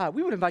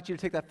we would invite you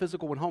to take that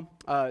physical one home.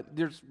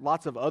 There's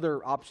lots of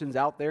other options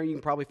out there. You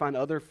can probably find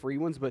other free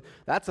ones, but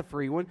that's a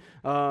free one.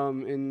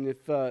 And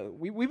if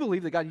we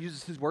believe that God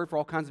uses His Word for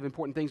all kinds of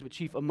important things, but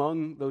chief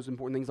among those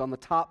important things, on the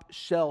top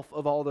shelf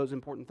of all those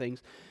important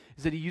things,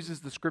 is that He uses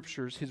the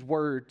Scriptures, His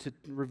Word, to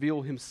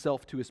reveal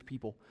Himself to His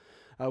people.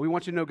 We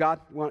want you to know God.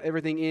 We want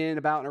everything in,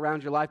 about, and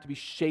around your life to be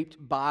shaped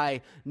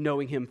by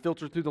knowing Him,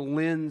 filtered through the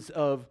lens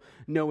of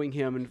knowing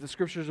Him. And if the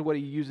Scriptures are what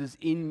He uses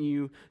in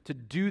you to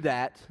do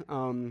that,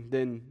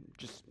 then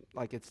just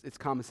like it's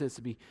common sense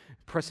to be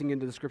pressing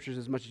into the Scriptures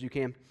as much as you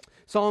can.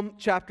 Psalm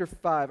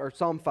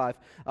 5.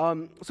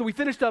 So we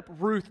finished up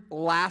Ruth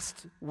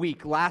last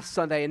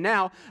Sunday, and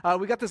now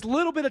we got this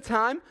little bit of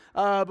time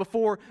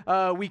before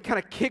we kind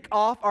of kick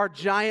off our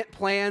giant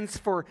plans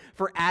for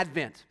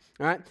Advent.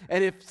 All right?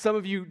 And if some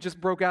of you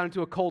just broke out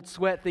into a cold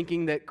sweat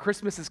thinking that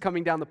Christmas is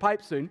coming down the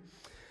pipe soon,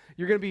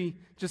 you're going to be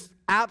just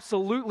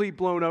absolutely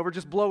blown over.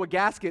 Just blow a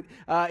gasket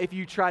if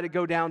you try to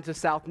go down to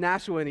South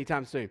Nashua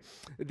anytime soon.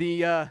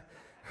 The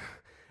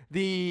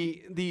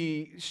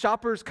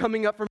shoppers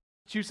coming up from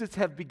Massachusetts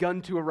have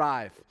begun to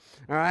arrive.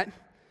 All right?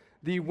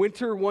 The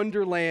winter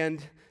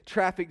wonderland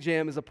traffic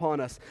jam is upon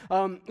us.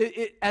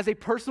 As a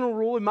personal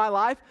rule in my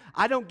life,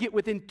 I don't get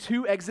within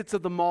 2 exits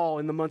of the mall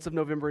in the months of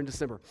November and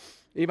December.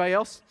 Anybody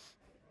else?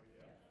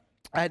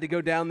 I had to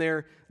go down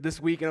there this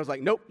week, and I was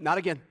like, nope, not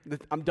again.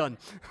 I'm done.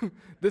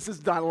 This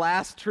is my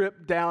last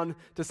trip down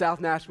to South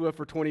Nashua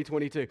for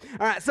 2022.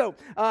 All right, so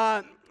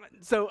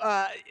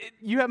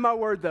you have my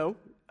word, though.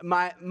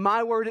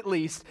 My word at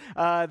least,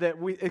 that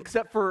we,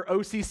 except for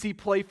OCC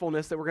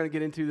playfulness that we're going to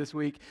get into this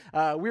week,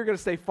 we're going to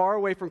stay far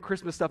away from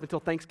Christmas stuff until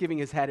Thanksgiving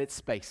has had its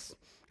space.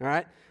 All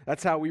right?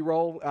 That's how we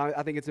roll.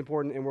 I think it's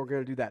important, and we're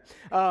going to do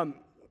that.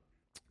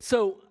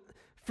 So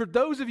for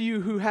those of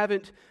you who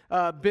haven't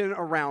been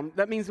around,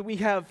 that means that we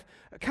have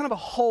kind of a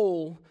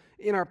hole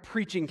in our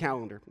preaching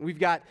calendar. We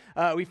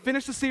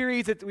finished the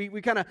series,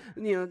 we kind of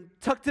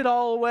tucked it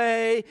all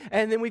away,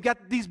 and then we've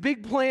got these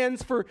big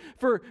plans for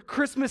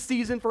Christmas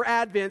season, for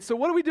Advent. So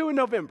what do we do in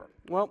November?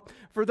 Well,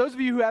 for those of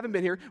you who haven't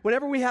been here,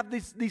 whenever we have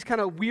these kind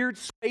of weird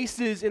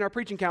spaces in our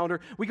preaching calendar,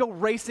 we go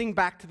racing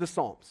back to the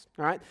Psalms,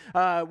 all right?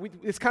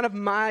 It's kind of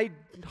my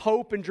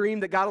hope and dream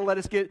that God will let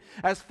us get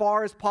as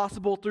far as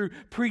possible through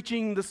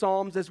preaching the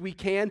Psalms as we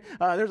can.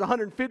 There's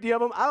 150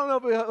 of them. I don't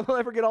know if we'll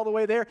ever get all the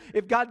way there.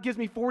 If God gives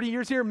me 40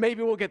 years here,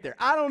 maybe we'll get there.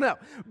 I don't know.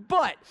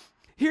 But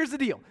here's the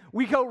deal.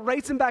 We go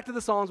racing back to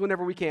the Psalms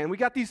whenever we can. We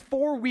got these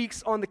 4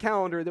 weeks on the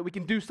calendar that we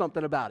can do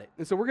something about it.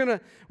 And so we're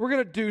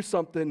gonna do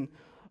something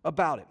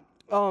about it.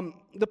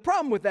 The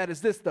problem with that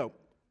is this, though.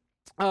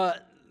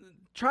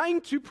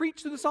 Trying to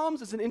preach to the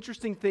Psalms is an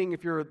interesting thing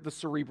if you're the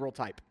cerebral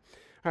type.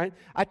 All right?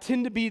 I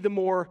tend to be the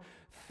more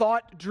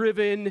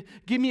thought-driven,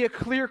 give me a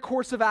clear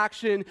course of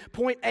action,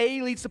 point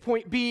A leads to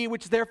point B,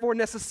 which therefore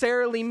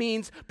necessarily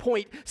means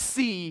point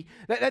C.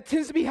 That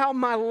tends to be how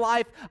my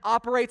life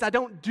operates. I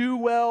don't do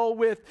well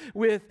with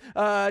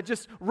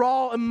just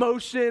raw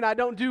emotion. I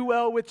don't do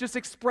well with just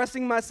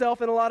expressing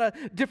myself in a lot of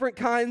different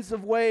kinds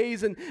of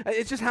ways, and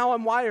it's just how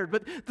I'm wired.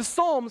 But the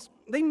Psalms,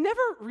 they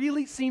never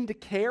really seem to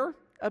care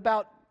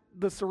about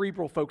the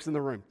cerebral folks in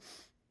the room.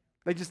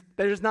 They're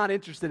just not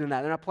interested in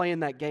that. They're not playing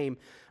that game.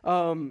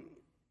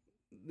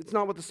 It's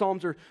not what the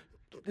Psalms are.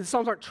 The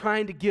Psalms aren't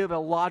trying to give a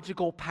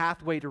logical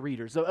pathway to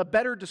readers. A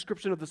better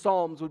description of the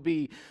Psalms would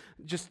be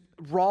just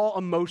raw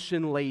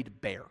emotion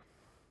laid bare.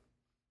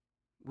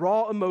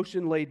 Raw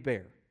emotion laid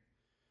bare.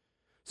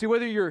 See,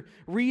 whether you're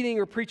reading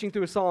or preaching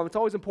through a psalm, it's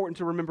always important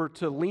to remember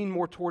to lean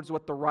more towards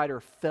what the writer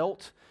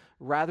felt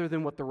rather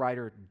than what the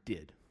writer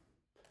did,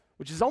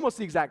 which is almost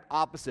the exact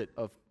opposite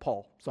of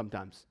Paul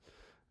sometimes.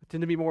 I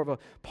tend to be more of a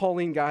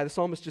Pauline guy. The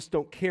psalmists just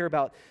don't care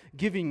about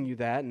giving you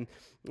that. And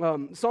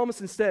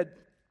psalmists instead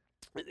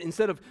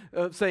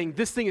of saying,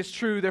 this thing is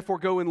true, therefore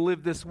go and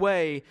live this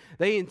way,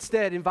 they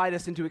instead invite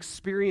us into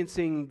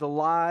experiencing the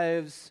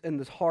lives and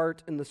the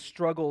heart and the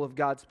struggle of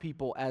God's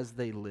people as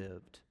they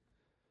lived.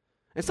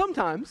 And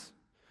sometimes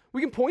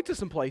we can point to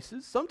some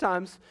places.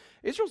 Sometimes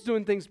Israel's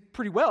doing things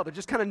pretty well. They're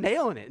just kind of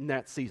nailing it in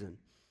that season.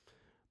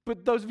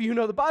 But those of you who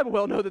know the Bible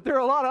well know that there are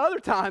a lot of other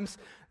times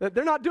that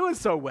they're not doing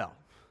so well.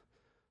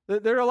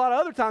 There are a lot of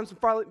other times,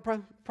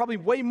 probably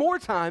way more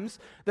times,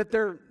 that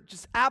they're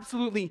just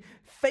absolutely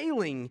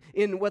failing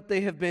in what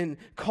they have been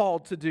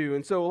called to do.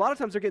 And so a lot of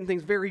times they're getting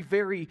things very,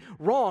 very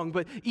wrong.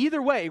 But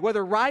either way,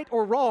 whether right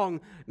or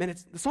wrong, man,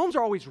 the Psalms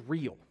are always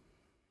real.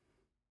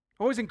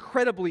 Always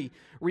incredibly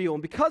real.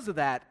 And because of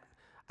that,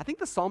 I think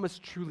the psalmists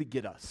truly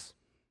get us.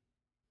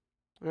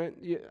 Right?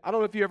 I don't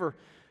know if you ever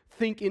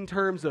think in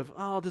terms of,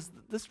 does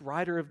this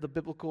writer of the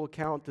biblical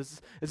account,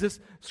 is this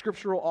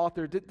scriptural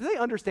author, do they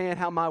understand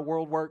how my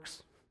world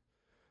works?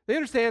 They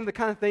understand the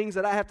kind of things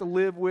that I have to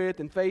live with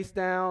and face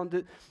down?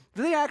 Do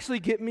they actually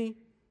get me?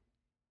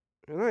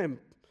 And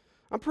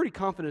I'm pretty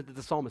confident that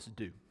the psalmists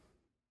do. In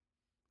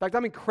fact,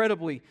 I'm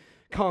incredibly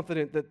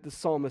confident that the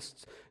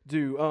psalmists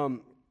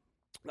do.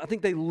 I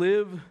think they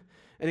live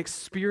and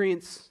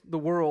experience the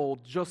world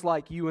just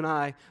like you and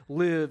I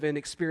live and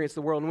experience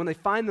the world. And when they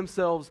find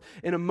themselves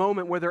in a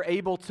moment where they're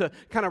able to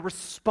kind of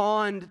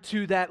respond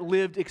to that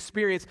lived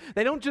experience,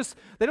 they don't just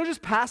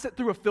pass it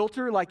through a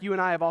filter like you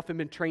and I have often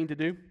been trained to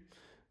do.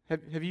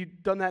 Have you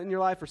done that in your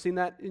life or seen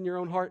that in your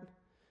own heart?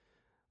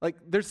 Like,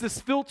 there's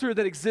this filter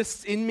that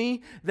exists in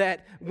me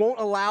that won't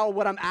allow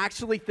what I'm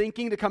actually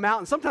thinking to come out,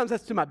 and sometimes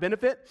that's to my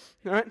benefit,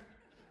 all right?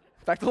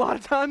 In fact, a lot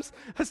of times,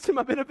 that's to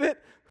my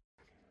benefit.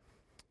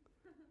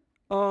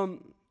 But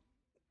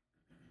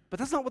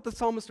that's not what the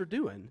psalmists are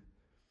doing.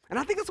 And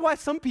I think that's why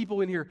some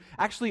people in here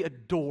actually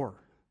adore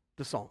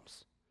the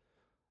Psalms.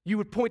 You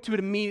would point to it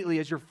immediately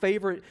as your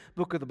favorite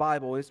book of the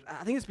Bible.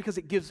 I think it's because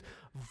it gives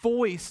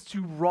voice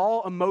to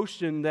raw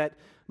emotion that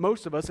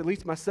most of us, at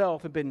least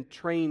myself, have been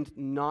trained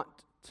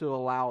not to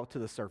allow to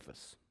the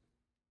surface.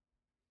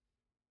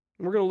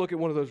 And we're going to look at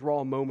one of those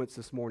raw moments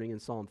this morning in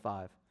Psalm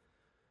 5.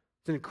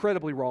 It's an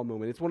incredibly raw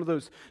moment. It's one of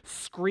those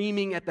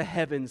screaming at the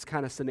heavens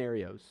kind of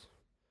scenarios.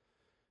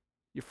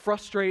 You're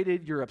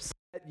frustrated, you're upset,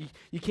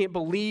 you can't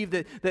believe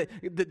that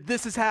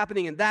this is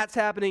happening and that's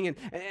happening. And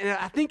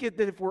I think that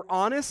if we're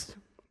honest,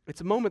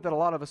 it's a moment that a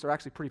lot of us are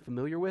actually pretty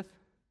familiar with.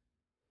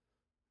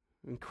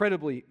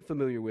 Incredibly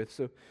familiar with.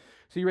 So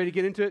you ready to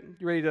get into it?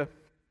 You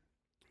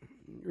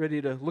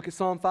ready to look at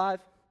Psalm 5?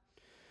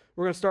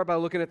 We're going to start by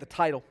looking at the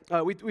title.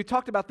 We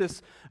talked about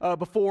this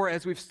before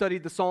as we've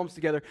studied the Psalms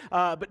together,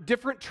 but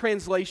different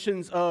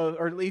translations,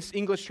 or at least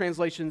English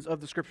translations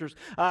of the Scriptures,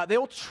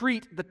 they'll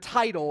treat the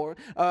title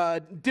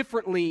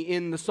differently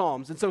in the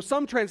Psalms. And so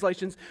some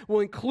translations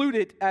will include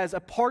it as a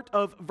part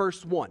of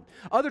verse 1.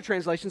 Other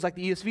translations, like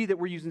the ESV that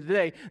we're using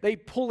today, they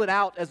pull it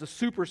out as a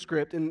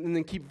superscript and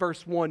then keep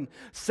verse 1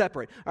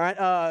 separate. All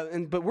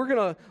right, but we're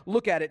going to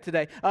look at it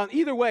today.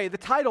 Either way, the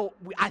title,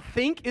 I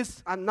think,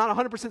 I'm not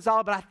 100%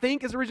 solid, but I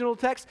think is original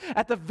text.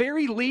 At the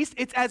very least,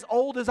 it's as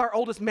old as our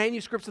oldest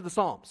manuscripts of the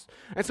Psalms.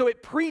 And so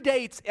it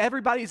predates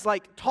everybody's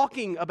like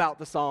talking about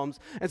the Psalms.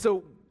 And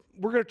so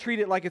we're going to treat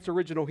it like it's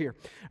original here.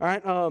 All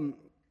right?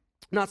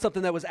 Not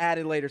something that was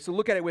added later. So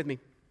look at it with me.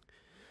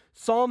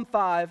 Psalm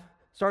 5,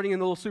 starting in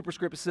the little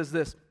superscript, it says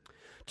this: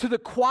 to the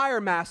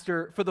choir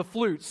master for the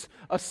flutes,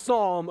 a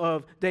psalm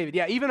of David.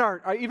 Yeah, even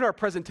our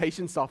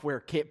presentation software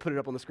can't put it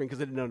up on the screen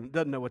because it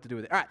doesn't know what to do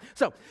with it. All right,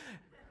 so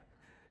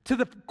to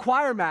the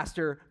choir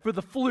master for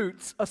the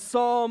flutes, a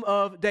psalm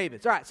of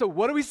David's. All right, so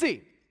what do we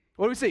see?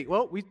 What do we see?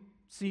 Well, we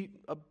see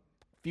a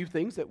few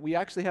things that we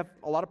actually have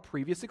a lot of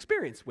previous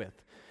experience with.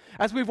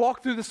 As we've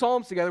walked through the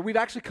Psalms together, we've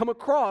actually come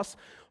across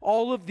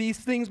all of these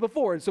things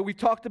before. And so we've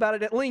talked about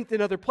it at length in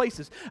other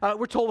places.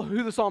 We're told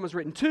who the psalm is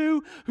written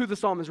to, who the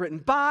psalm is written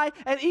by,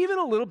 and even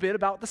a little bit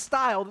about the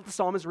style that the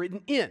psalm is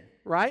written in,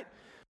 right?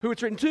 Who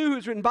it's written to, who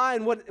it's written by,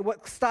 and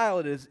what style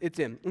it's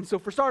in. And so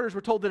for starters,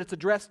 we're told that it's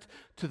addressed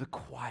to the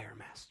choir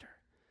master.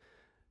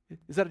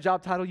 Is that a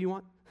job title you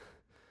want?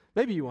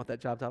 Maybe you want that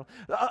job title.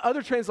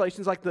 Other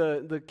translations, like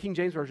the King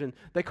James Version,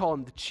 they call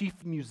him the chief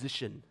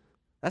musician.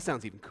 That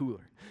sounds even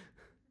cooler.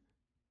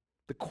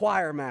 The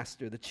choir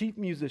master, the chief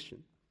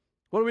musician.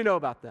 What do we know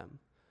about them?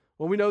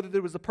 Well, we know that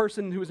there was a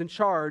person who was in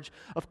charge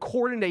of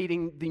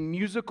coordinating the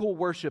musical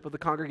worship of the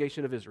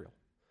congregation of Israel.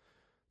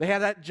 They had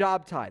that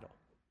job title.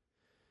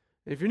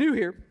 If you're new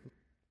here,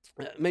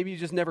 maybe you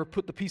just never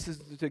put the pieces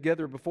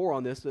together before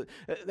on this.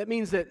 That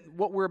means that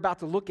what we're about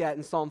to look at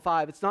in Psalm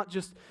 5, it's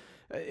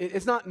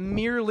not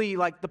merely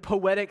like the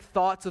poetic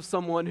thoughts of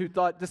someone who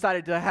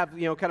decided to have,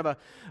 kind of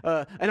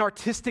an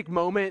artistic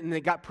moment and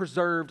it got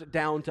preserved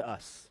down to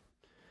us.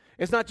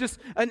 It's not just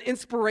an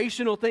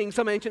inspirational thing.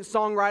 Some ancient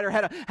songwriter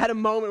had a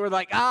moment where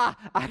like, I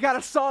got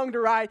a song to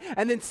write,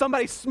 and then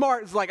somebody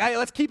smart is like, hey,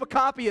 let's keep a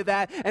copy of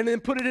that and then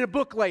put it in a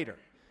book later.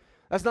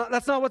 That's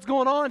not what's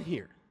going on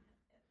here.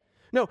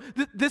 No,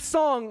 this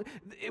song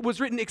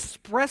was written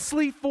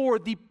expressly for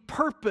the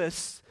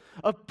purpose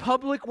of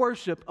public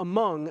worship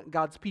among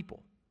God's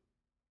people.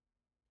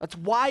 That's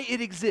why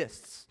it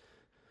exists.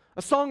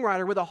 A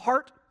songwriter with a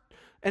heart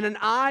and an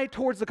eye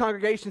towards the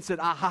congregation said,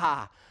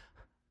 aha,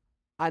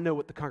 I know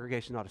what the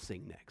congregation ought to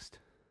sing next.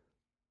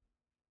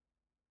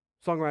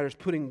 Songwriter's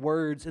putting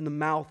words in the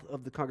mouth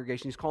of the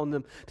congregation. He's calling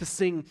them to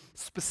sing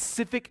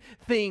specific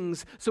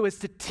things so as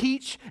to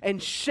teach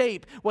and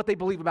shape what they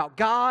believe about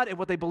God and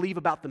what they believe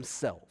about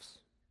themselves.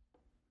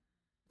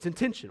 It's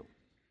intentional.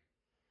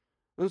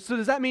 So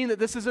does that mean that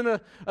this isn't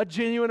a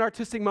genuine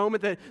artistic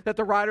moment, that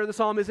the writer of the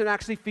psalm isn't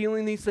actually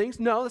feeling these things?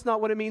 No, that's not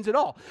what it means at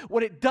all.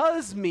 What it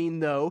does mean,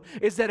 though,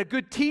 is that a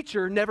good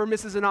teacher never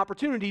misses an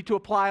opportunity to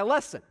apply a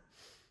lesson,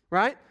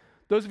 right?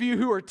 Those of you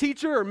who are a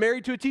teacher or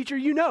married to a teacher,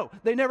 you know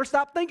they never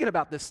stop thinking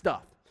about this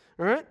stuff,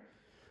 all right?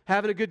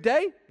 Having a good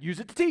day, use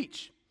it to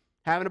teach.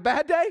 Having a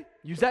bad day,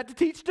 use that to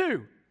teach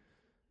too.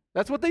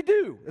 That's what they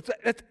do.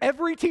 That's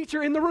every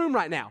teacher in the room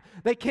right now.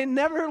 They can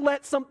never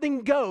let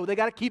something go. They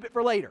got to keep it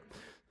for later.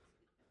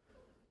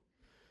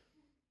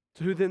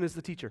 So who then is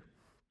the teacher?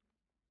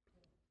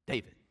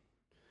 David.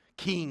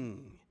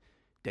 King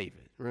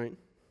David, right?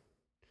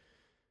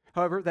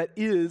 However, that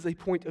is a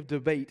point of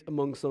debate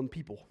among some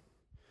people.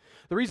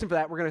 The reason for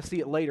that, we're going to see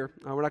it later.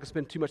 We're not going to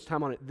spend too much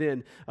time on it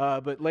then,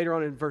 but later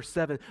on in verse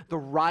 7, the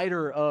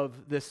writer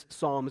of this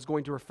psalm is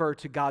going to refer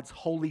to God's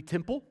holy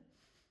temple.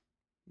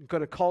 I'm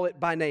going to call it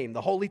by name, the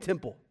holy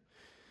temple.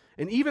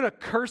 And even a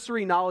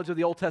cursory knowledge of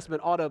the Old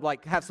Testament ought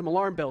to have some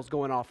alarm bells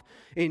going off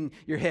in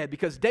your head,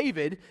 because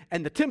David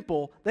and the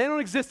temple, they don't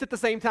exist at the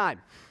same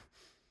time.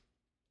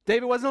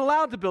 David wasn't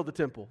allowed to build the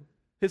temple.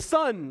 His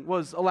son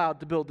was allowed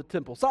to build the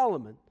temple,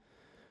 Solomon.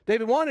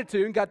 David wanted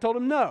to, and God told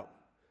him no.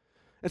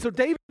 And so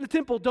David and the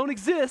temple don't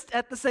exist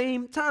at the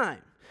same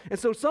time. And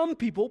so some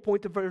people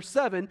point to verse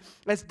 7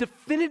 as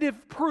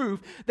definitive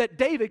proof that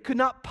David could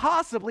not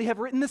possibly have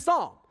written this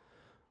psalm.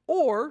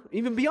 Or,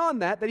 even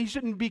beyond that, that he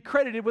shouldn't be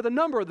credited with a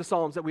number of the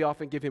psalms that we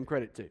often give him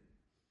credit to.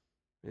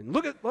 And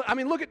look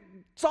at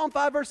Psalm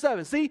 5, verse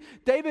 7. See,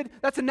 David,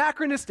 that's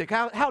anachronistic.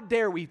 How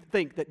dare we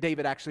think that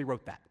David actually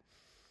wrote that?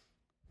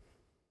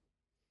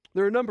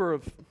 There are a number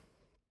of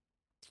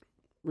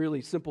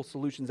really simple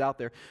solutions out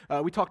there.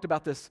 We talked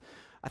about this,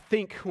 I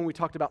think, when we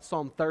talked about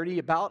Psalm 30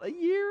 about a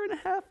year and a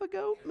half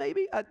ago,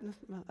 maybe.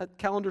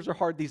 Calendars are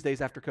hard these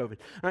days after COVID.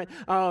 All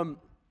right.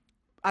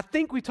 I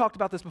think we talked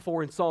about this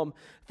before in Psalm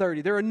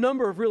 30. There are a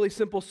number of really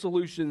simple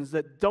solutions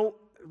that don't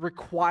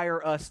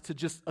require us to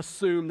just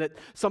assume that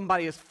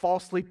somebody is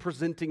falsely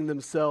presenting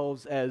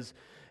themselves as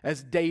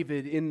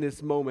David in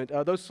this moment.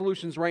 Those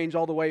solutions range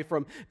all the way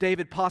from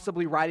David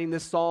possibly writing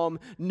this psalm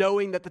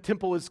knowing that the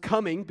temple is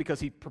coming because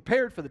he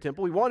prepared for the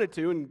temple. He wanted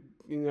to, and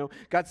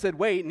God said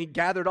wait, and he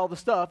gathered all the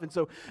stuff. And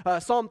so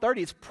Psalm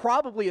 30 is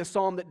probably a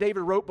psalm that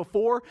David wrote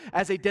before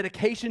as a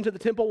dedication to the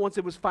temple once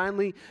it was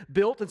finally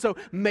built. And so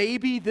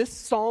maybe this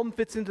psalm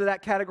fits into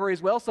that category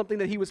as well, something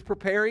that he was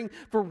preparing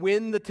for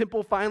when the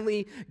temple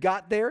finally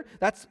got there.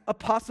 That's a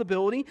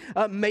possibility.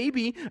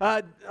 Maybe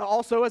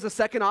also as a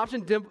second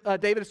option,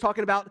 David is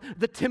talking about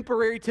the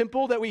temporary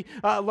temple that we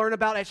learn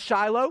about at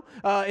Shiloh.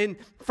 In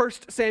 1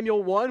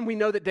 Samuel 1, we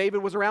know that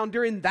David was around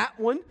during that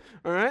one,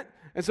 all right?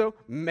 And so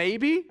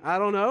maybe, I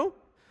don't know.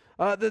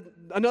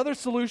 Another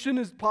solution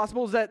is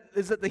possible is that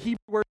the Hebrew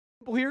word for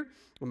temple here,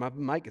 well,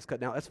 my mic is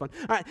cut out, that's fun.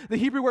 All right, the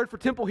Hebrew word for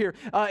temple here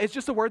is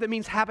just a word that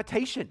means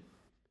habitation.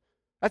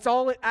 That's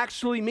all it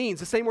actually means.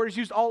 The same word is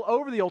used all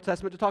over the Old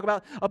Testament to talk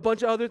about a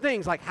bunch of other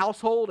things like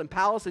household and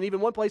palace, and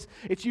even one place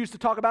it's used to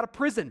talk about a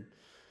prison.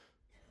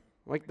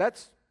 Like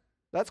that's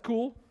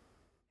cool.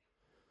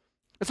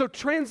 And so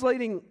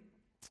translating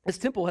this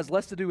temple has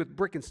less to do with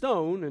brick and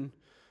stone and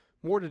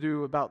more to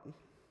do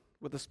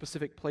with a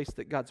specific place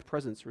that God's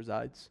presence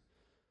resides,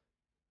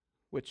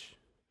 which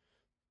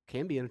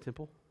can be in a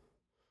temple.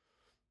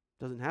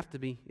 Doesn't have to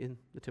be in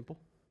the temple.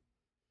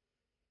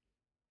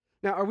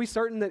 Now, are we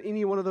certain that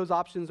any one of those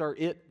options are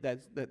it,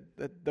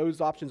 that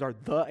those options are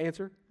the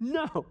answer?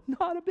 No,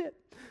 not a bit.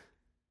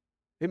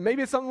 And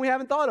maybe it's something we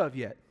haven't thought of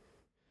yet.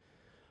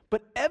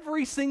 But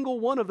every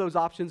single one of those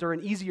options are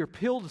an easier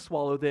pill to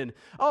swallow than,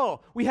 oh,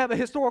 we have a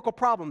historical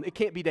problem, it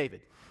can't be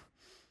David.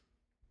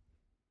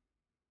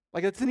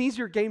 Like, it's an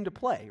easier game to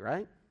play,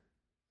 right?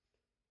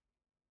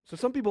 So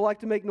some people like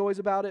to make noise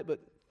about it,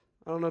 but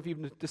I don't know if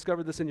you've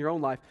discovered this in your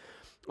own life.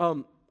 A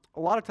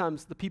lot of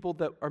times, the people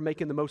that are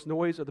making the most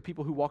noise are the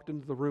people who walked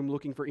into the room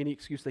looking for any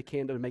excuse they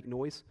can to make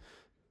noise.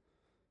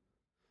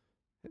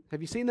 Have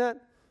you seen that?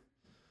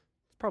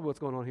 That's probably what's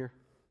going on here.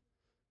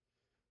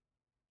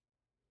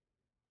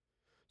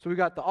 So we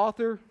got the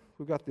author,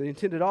 we've got the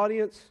intended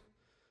audience.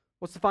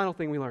 What's the final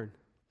thing we learn?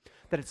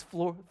 That it's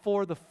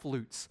for the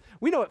flutes.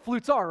 We know what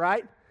flutes are,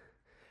 right?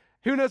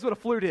 Who knows what a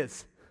flute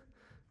is?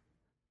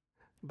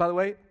 By the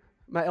way,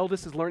 my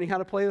eldest is learning how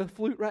to play the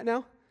flute right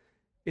now.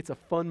 It's a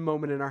fun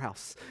moment in our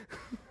house.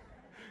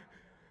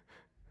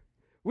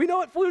 We know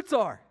what flutes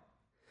are.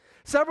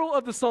 Several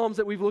of the Psalms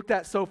that we've looked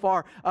at so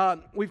far,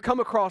 we've come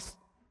across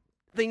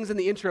things in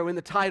the intro, in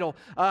the title,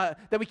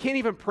 that we can't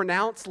even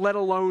pronounce, let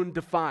alone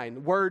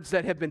define. Words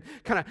that have been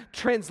kind of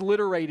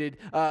transliterated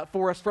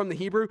for us from the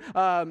Hebrew.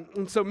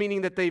 And so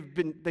meaning that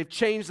they've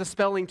changed the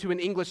spelling to an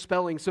English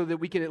spelling so that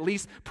we can at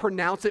least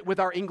pronounce it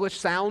with our English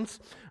sounds.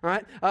 All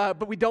right?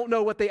 But we don't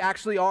know what they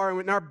actually are.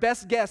 And our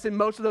best guess in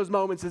most of those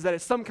moments is that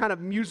it's some kind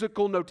of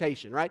musical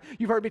notation, right?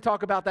 You've heard me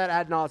talk about that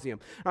ad nauseum.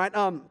 All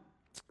right?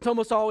 It's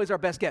almost always our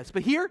best guess.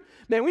 But here,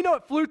 man, we know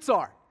what flutes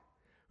are.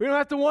 We don't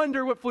have to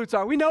wonder what flutes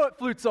are. We know what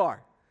flutes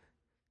are.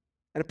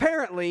 And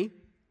apparently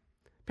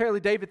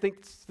David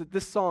thinks that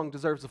this song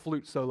deserves a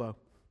flute solo.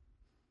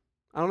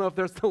 I don't know if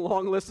there's a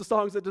long list of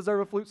songs that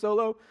deserve a flute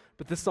solo,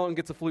 but this song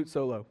gets a flute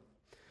solo.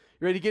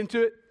 You ready to get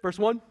into it? Verse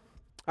 1?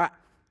 All right.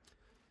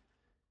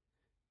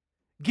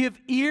 Give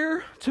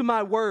ear to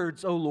my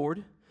words, O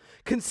Lord.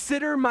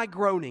 Consider my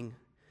groaning.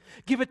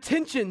 Give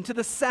attention to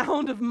the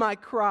sound of my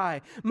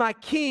cry, my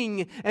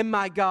King and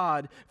my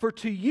God, for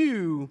to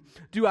you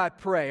do I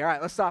pray. All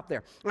right, let's stop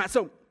there. All right,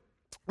 so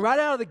right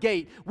out of the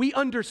gate, we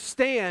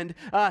understand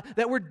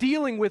that we're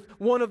dealing with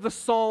one of the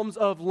Psalms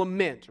of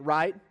lament,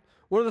 right?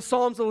 One of the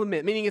Psalms of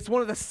lament, meaning it's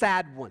one of the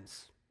sad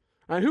ones.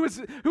 Who was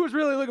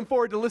really looking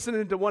forward to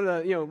listening to one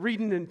of the,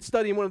 reading and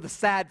studying one of the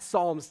sad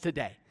Psalms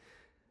today?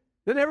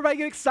 Didn't everybody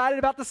get excited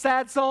about the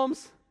sad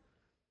Psalms?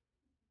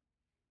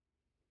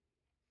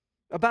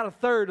 About a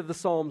third of the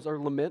Psalms are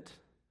lament,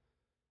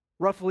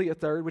 roughly a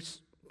third, which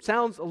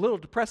sounds a little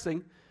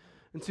depressing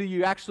until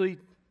you actually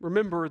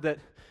remember that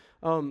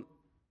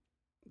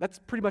that's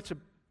pretty much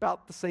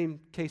about the same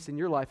case in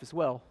your life as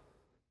well.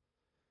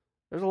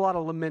 There's a lot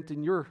of lament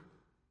in your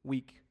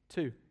week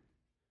too.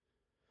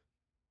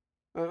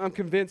 I'm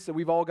convinced that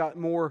we've all got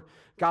more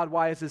God,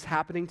 why is this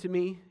happening to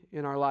me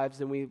in our lives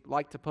than we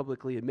like to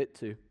publicly admit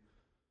to.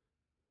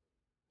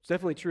 It's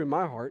definitely true in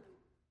my heart.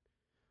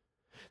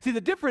 See,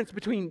 the difference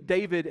between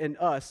David and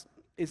us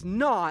is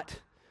not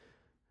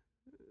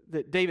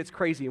that David's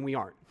crazy and we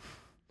aren't.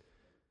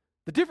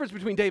 The difference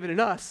between David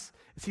and us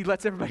is he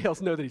lets everybody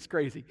else know that he's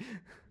crazy.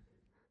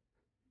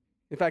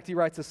 In fact, he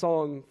writes a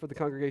song for the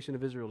congregation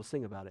of Israel to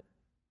sing about it.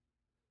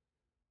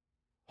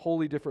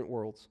 Wholly different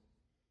worlds.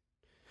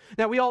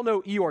 Now, we all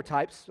know Eeyore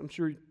types. I'm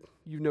sure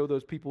you know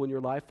those people in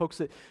your life. Folks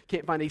that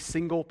can't find a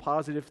single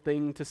positive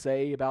thing to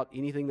say about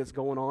anything that's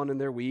going on in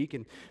their week,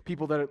 and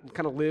people that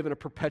kind of live in a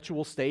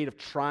perpetual state of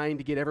trying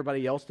to get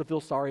everybody else to feel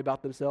sorry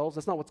about themselves.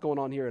 That's not what's going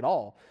on here at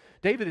all.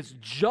 David is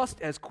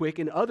just as quick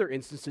in other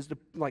instances to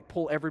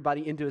pull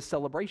everybody into a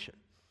celebration.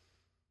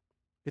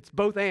 It's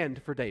both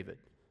and for David.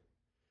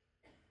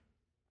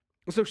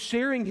 And so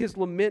sharing his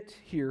lament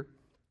here,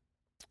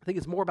 I think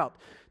it's more about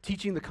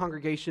teaching the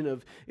congregation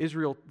of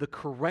Israel the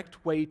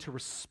correct way to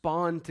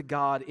respond to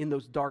God in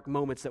those dark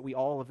moments that we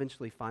all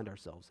eventually find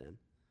ourselves in.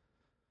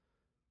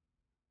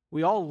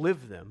 We all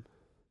live them.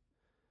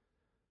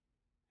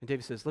 And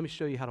David says, let me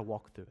show you how to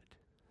walk through it.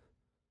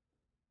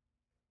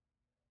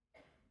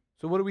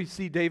 So what do we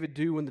see David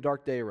do when the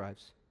dark day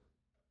arrives?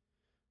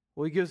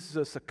 Well, he gives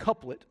us a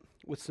couplet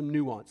with some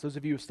nuance. Those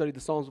of you who have studied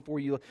the Psalms before,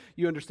 you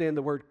understand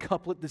the word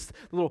couplet, these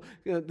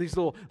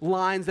little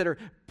lines that are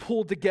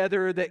pulled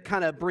together that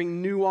kind of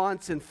bring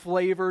nuance and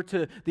flavor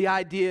to the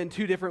idea in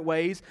two different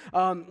ways.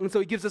 And so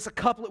he gives us a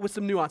couplet with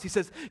some nuance. He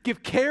says,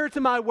 give care to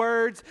my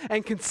words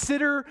and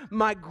consider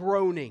my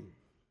groaning.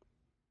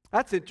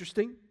 That's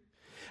interesting.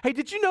 Hey,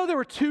 did you know there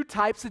were two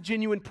types of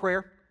genuine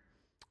prayer?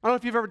 I don't know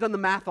if you've ever done the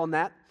math on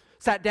that.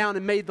 Sat down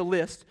and made the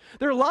list.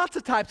 There are lots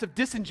of types of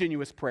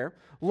disingenuous prayer,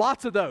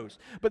 lots of those.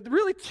 But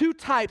really two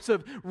types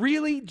of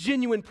really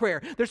genuine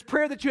prayer. There's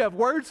prayer that you have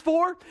words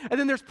for, and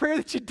then there's prayer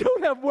that you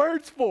don't have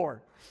words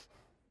for.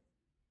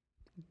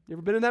 You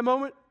ever been in that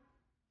moment?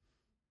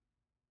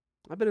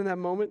 I've been in that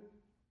moment.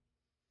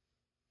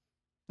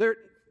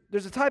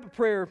 There's a type of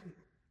prayer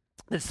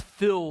that's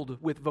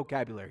filled with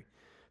vocabulary.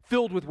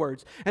 Filled with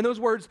words. And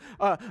those words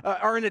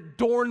are an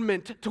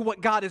adornment to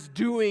what God is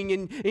doing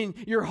in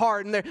your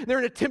heart. And they're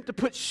an attempt to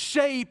put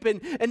shape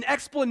and an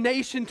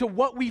explanation to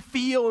what we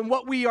feel and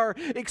what we are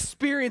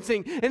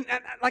experiencing. And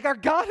like our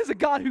God is a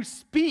God who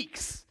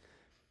speaks.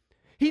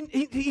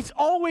 He's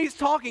always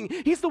talking.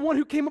 He's the one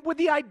who came up with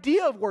the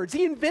idea of words.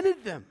 He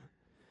invented them.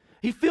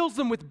 He fills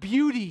them with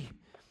beauty.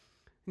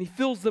 And he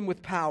fills them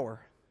with power.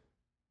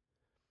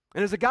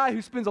 And as a guy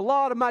who spends a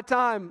lot of my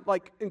time,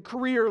 in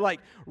career,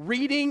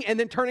 reading and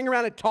then turning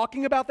around and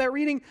talking about that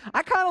reading,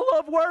 I kind of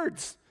love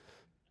words.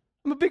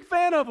 I'm a big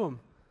fan of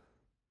them.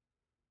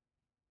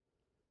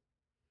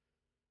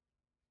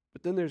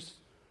 But then there's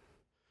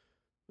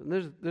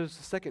a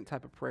second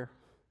type of prayer.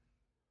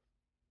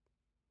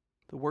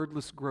 The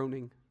wordless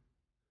groaning.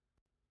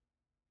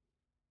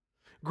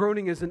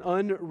 Groaning is an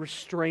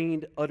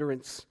unrestrained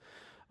utterance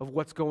of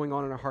what's going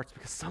on in our hearts,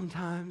 because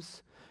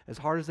sometimes, as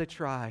hard as they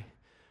try,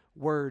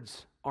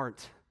 words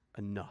aren't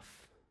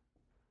enough.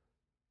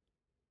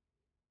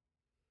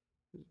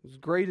 As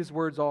great as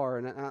words are,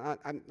 and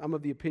I'm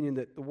of the opinion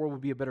that the world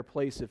would be a better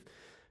place if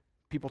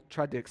people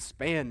tried to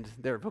expand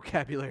their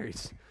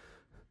vocabularies.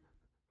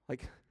 I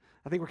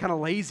think we're kind of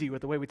lazy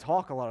with the way we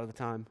talk a lot of the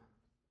time.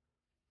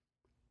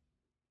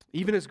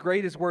 Even as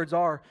great as words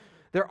are,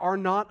 there are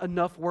not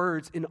enough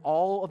words in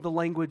all of the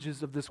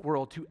languages of this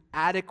world to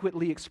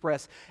adequately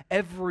express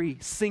every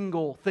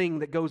single thing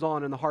that goes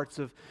on in the hearts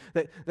of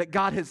that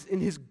God has,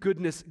 in His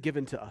goodness,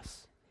 given to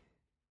us.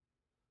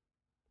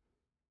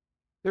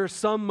 There are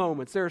some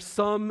moments, there are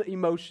some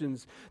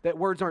emotions that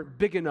words aren't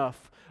big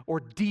enough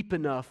or deep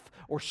enough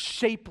or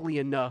shapely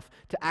enough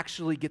to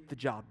actually get the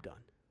job done.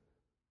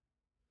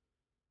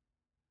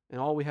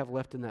 And all we have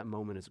left in that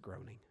moment is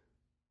groaning.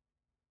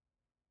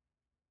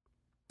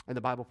 And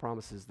the Bible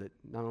promises that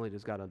not only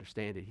does God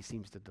understand it, He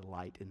seems to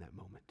delight in that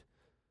moment.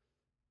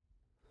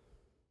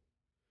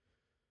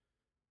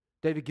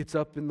 David gets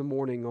up in the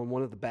morning on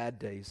one of the bad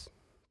days.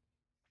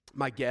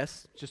 My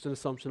guess, just an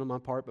assumption on my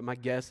part, but my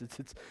guess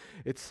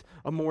it's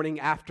a morning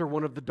after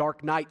one of the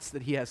dark nights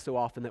that he has so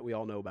often that we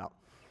all know about.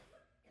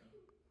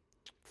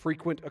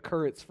 Frequent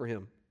occurrence for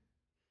him.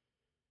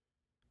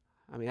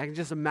 I mean, I can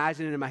just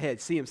imagine it in my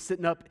head, see him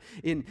sitting up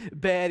in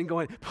bed and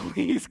going,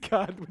 please,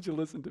 God, would you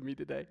listen to me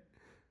today?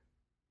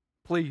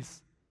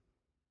 Please.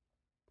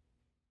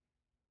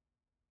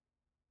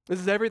 This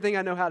is everything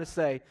I know how to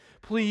say.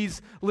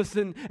 Please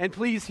listen and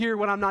please hear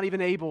what I'm not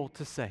even able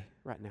to say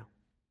right now.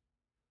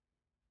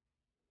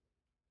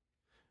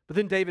 But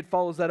then David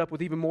follows that up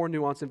with even more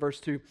nuance in verse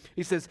 2.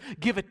 He says,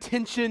 give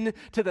attention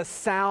to the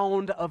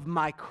sound of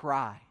my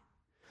cry.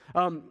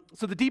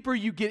 So the deeper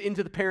you get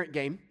into the parent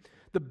game,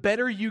 the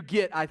better you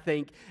get, I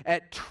think,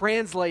 at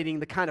translating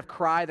the kind of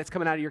cry that's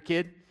coming out of your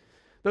kid.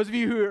 Those of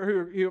you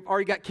who have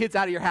already got kids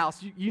out of your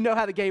house, you know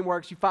how the game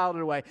works, you filed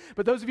it away.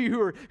 But those of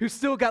you who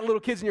still got little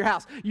kids in your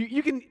house,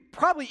 you can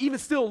probably even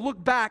still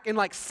look back and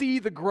like see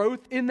the growth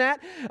in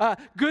that.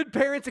 Good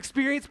parents,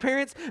 experienced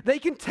parents, they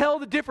can tell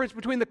the difference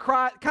between the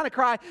kind of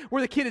cry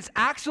where the kid is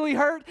actually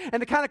hurt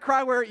and the kind of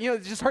cry where,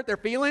 it just hurt their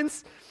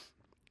feelings.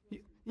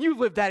 You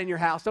lived that in your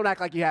house. Don't act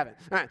like you haven't.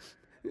 All right.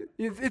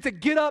 It's a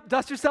get up,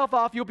 dust yourself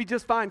off, you'll be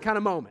just fine kind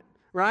of moment,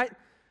 right?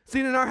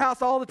 Seen it in our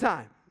house all the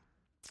time.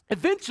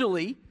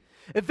 Eventually,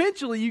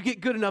 you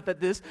get good enough at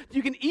this,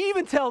 you can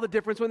even tell the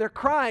difference when they're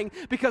crying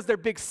because their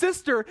big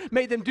sister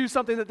made them do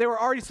something that they were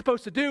already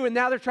supposed to do, and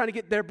now they're trying to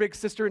get their big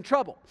sister in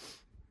trouble.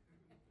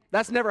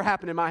 That's never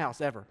happened in my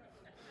house, ever.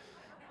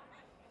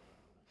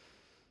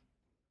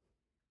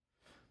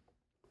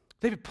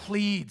 David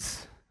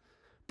pleads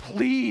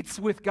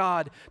with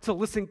God to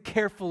listen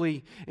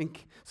carefully and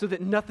so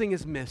that nothing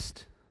is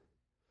missed.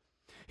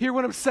 Hear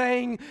what I'm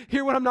saying,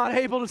 hear what I'm not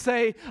able to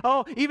say.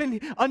 Oh, even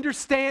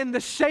understand the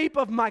shape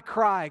of my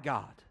cry,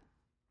 God.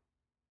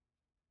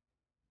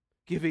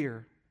 Give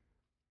ear,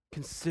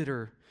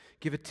 consider,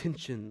 give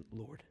attention,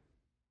 Lord.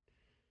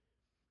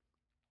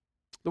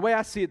 The way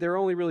I see it, there are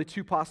only really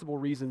two possible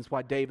reasons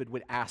why David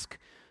would ask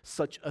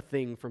such a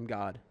thing from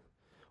God.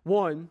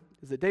 One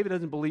is that David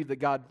doesn't believe that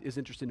God is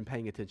interested in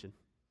paying attention.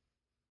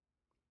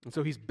 And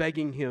so he's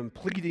begging him,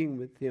 pleading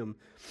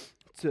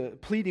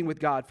with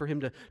God for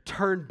him to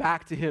turn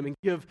back to him and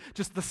give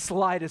just the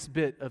slightest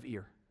bit of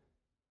ear.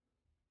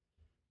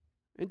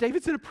 And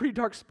David's in a pretty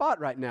dark spot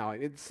right now,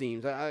 it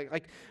seems.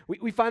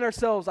 We find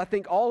ourselves, I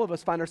think all of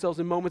us find ourselves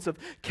in moments of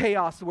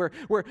chaos where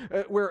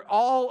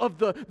all of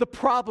the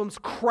problems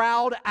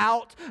crowd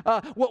out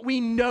what we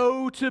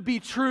know to be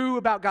true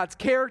about God's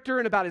character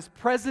and about his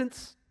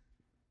presence.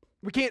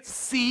 We can't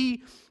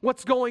see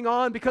what's going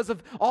on because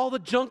of all the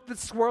junk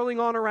that's swirling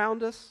on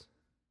around us.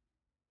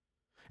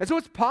 And so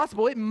it's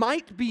possible, it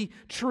might be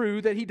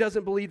true that he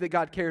doesn't believe that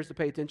God cares to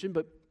pay attention,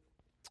 but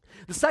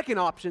the second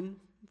option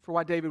for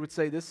why David would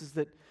say this is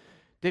that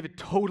David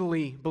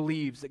totally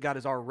believes that God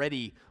is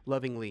already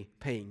lovingly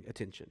paying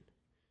attention.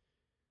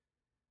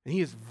 And he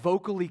is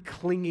vocally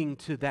clinging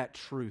to that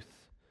truth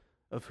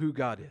of who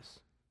God is.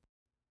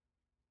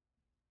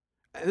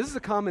 And this is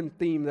a common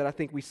theme that I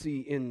think we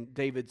see in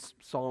David's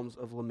Psalms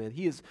of Lament.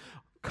 He is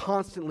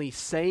constantly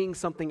saying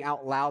something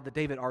out loud that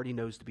David already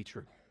knows to be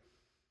true.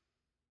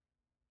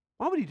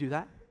 Why would he do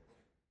that?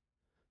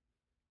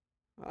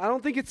 I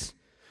don't think it's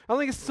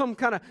some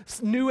kind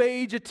of new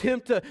age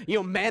attempt to,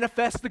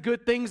 manifest the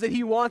good things that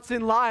he wants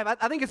in life.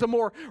 I think it's a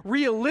more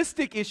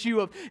realistic issue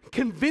of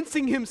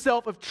convincing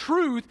himself of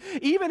truth,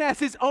 even as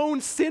his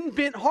own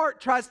sin-bent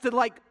heart tries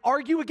to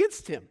argue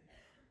against him.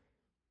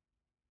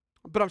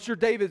 But I'm sure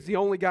David's the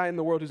only guy in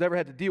the world who's ever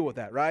had to deal with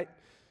that, right?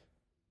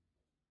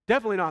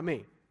 Definitely not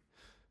me.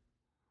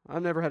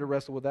 I've never had to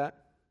wrestle with that.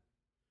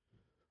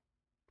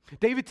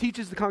 David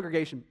teaches the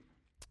congregation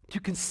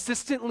to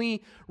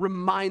consistently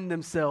remind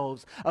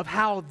themselves of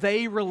how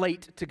they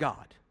relate to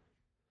God.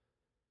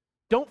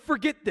 Don't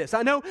forget this.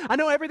 I know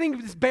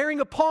everything is bearing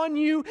upon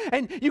you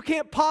and you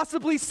can't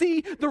possibly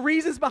see the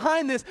reasons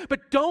behind this,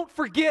 but don't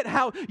forget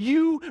how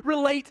you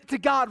relate to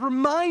God.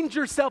 Remind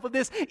yourself of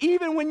this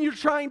even when you're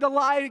trying to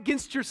lie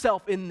against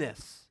yourself in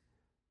this.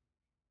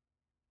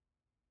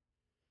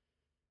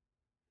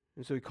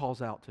 And so he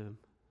calls out to him,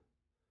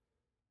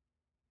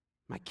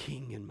 my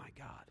King and my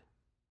God.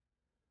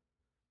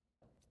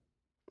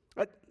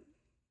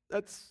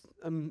 That's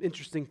an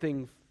interesting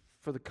thing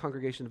for the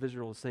congregation of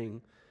Israel to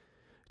sing.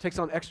 It takes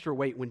on extra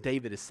weight when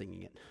David is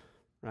singing it,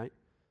 right?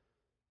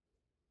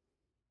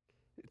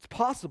 It's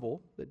possible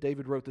that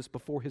David wrote this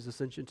before his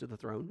ascension to the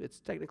throne. It's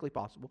technically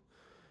possible.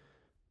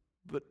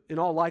 But in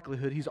all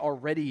likelihood, he's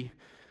already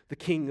the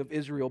king of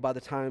Israel by the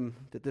time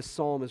that this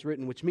psalm is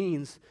written, which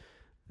means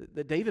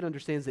that David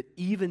understands that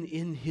even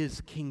in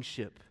his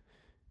kingship,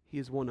 he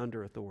is one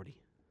under authority.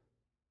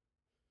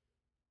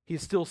 He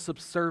is still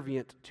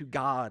subservient to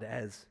God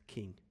as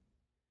king.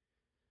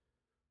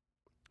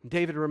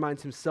 David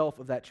reminds himself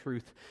of that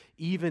truth,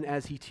 even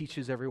as he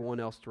teaches everyone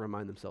else to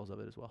remind themselves of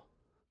it as well.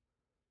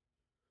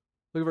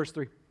 Look at verse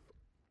 3.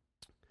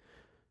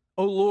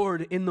 O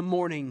Lord, in the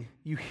morning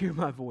you hear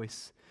my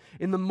voice.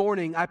 In the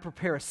morning I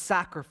prepare a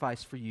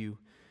sacrifice for you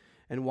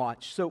and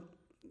watch. So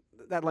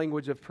that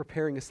language of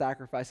preparing a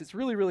sacrifice, it's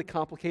really, really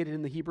complicated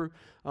in the Hebrew.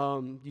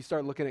 You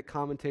start looking at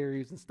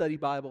commentaries and study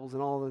Bibles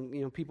and all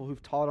the people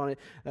who've taught on it.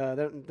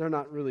 They're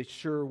not really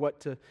sure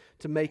what to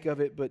make of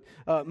it, but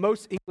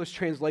most English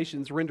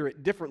translations render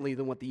it differently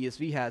than what the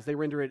ESV has. They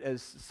render it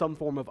as some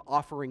form of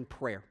offering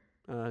prayer.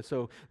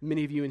 So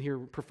many of you in here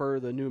prefer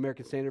the New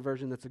American Standard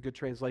Version. That's a good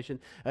translation.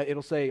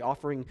 It'll say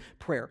offering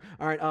prayer.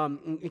 All right,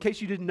 in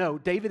case you didn't know,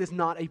 David is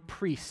not a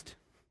priest.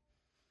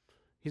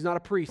 He's not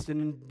a priest.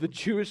 In the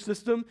Jewish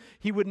system,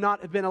 he would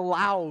not have been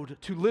allowed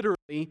to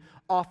literally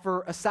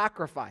offer a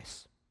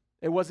sacrifice.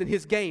 It wasn't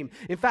his game.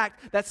 In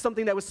fact, that's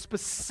something that was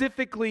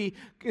specifically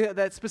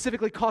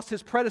cost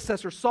his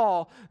predecessor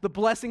Saul the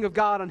blessing of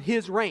God on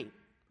his reign,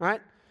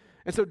 right?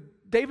 And so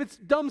David's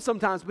dumb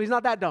sometimes, but he's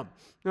not that dumb,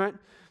 right?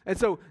 And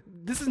so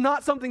this is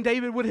not something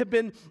David would have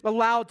been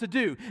allowed to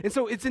do. And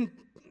so it's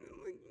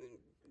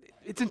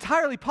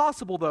entirely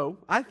possible, though,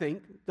 I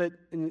think, that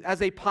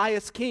as a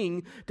pious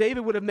king,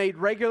 David would have made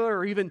regular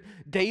or even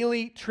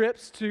daily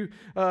trips to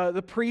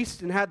the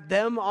priest and had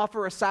them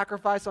offer a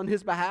sacrifice on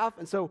his behalf.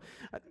 And so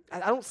I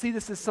don't see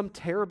this as some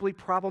terribly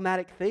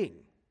problematic thing.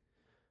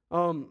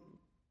 But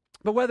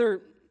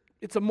whether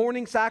it's a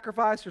morning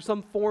sacrifice or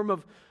some form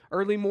of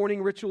early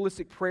morning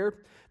ritualistic prayer,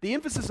 the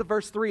emphasis of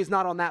verse 3 is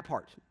not on that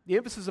part. The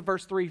emphasis of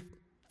verse 3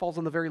 falls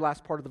on the very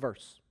last part of the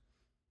verse.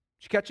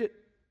 Did you catch it?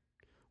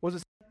 What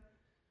does it say?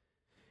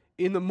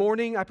 In the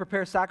morning I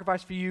prepare a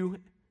sacrifice for you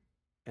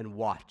and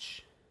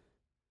watch.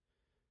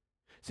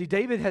 See,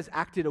 David has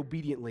acted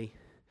obediently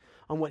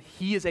on what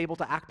he is able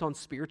to act on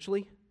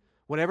spiritually,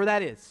 whatever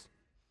that is.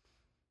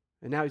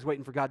 And now he's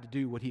waiting for God to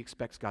do what he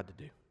expects God to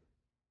do.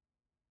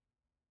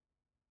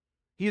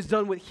 He has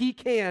done what he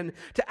can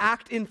to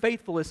act in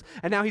faithfulness,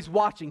 and now he's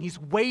watching. He's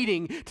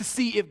waiting to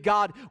see if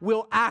God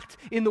will act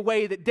in the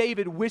way that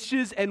David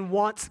wishes and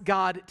wants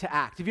God to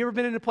act. Have you ever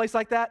been in a place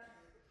like that?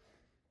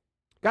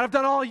 God, I've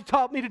done all you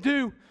taught me to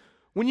do.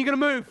 When are you going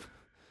to move?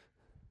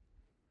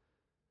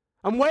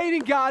 I'm waiting,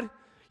 God.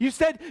 You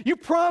said, you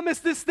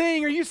promised this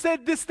thing, or you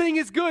said this thing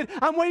is good.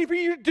 I'm waiting for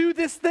you to do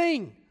this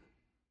thing.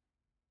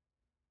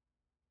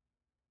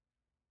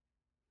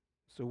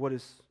 So what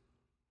is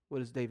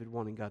David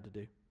wanting God to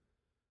do?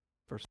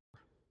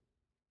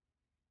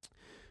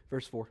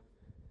 Verse 4.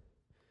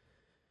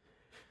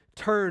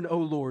 Turn, O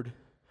Lord,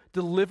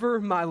 deliver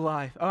my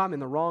life. Oh, I'm in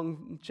the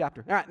wrong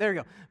chapter. All right, there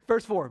you go.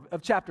 Verse 4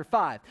 of chapter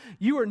 5.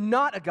 You are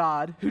not a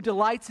God who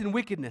delights in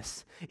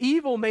wickedness.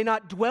 Evil may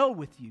not dwell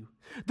with you.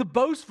 The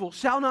boastful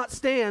shall not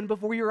stand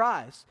before your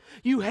eyes.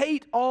 You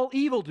hate all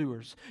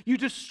evildoers. You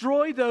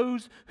destroy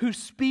those who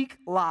speak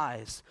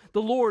lies.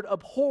 The Lord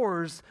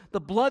abhors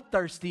the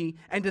bloodthirsty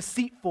and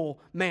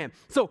deceitful man.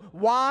 So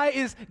why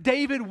is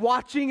David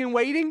watching and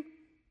waiting?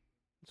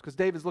 It's because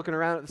David's looking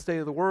around at the state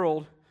of the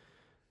world,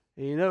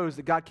 and he knows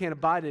that God can't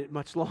abide it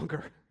much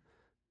longer.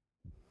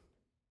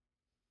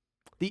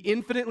 The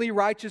infinitely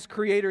righteous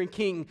Creator and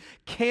King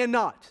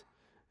cannot,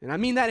 and I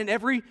mean that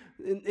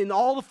in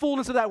all the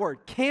fullness of that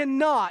word,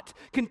 cannot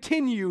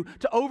continue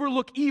to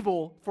overlook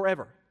evil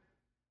forever.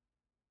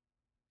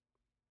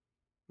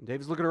 And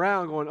David's looking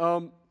around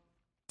going,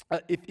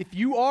 if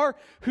you are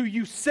who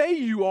you say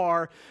you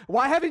are,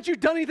 why haven't you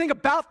done anything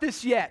about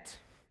this yet?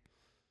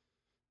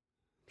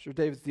 I'm sure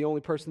David's the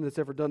only person that's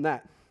ever done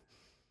that.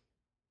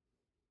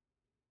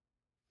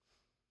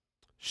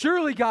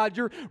 Surely, God,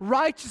 your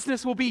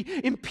righteousness will be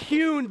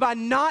impugned by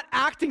not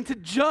acting to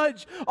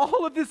judge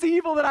all of this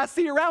evil that I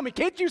see around me.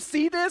 Can't you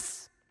see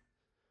this?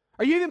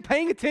 Are you even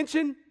paying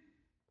attention?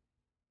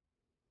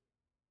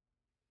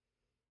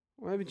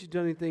 Why haven't you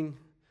done anything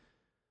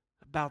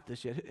about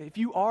this yet? If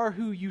you are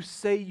who you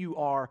say you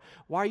are,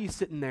 why are you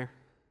sitting there?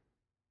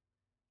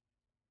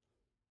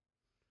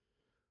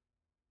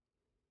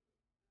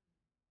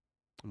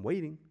 I'm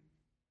waiting.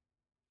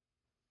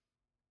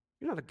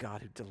 You're not a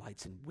God who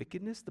delights in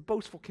wickedness. The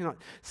boastful cannot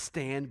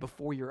stand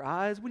before your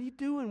eyes. What are you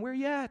doing? Where are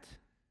you at?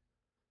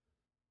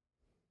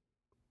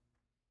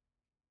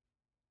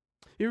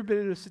 You ever been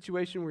in a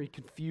situation where you're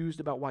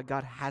confused about why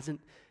God hasn't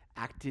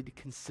acted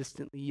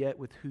consistently yet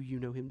with who you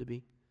know him to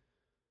be?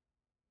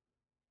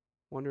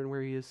 Wondering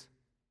where he is?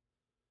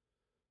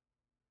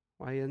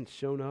 Why he hasn't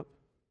shown up?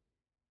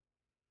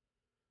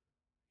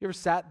 You ever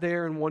sat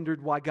there and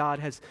wondered why God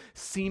has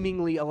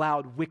seemingly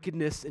allowed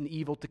wickedness and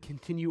evil to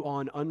continue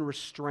on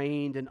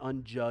unrestrained and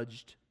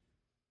unjudged?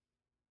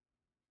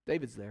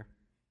 David's there.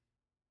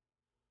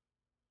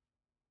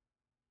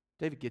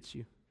 David gets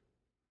you.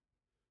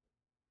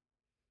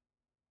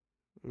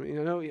 I mean,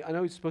 I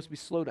know he's supposed to be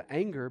slow to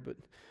anger, but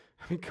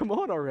I mean, come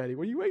on already.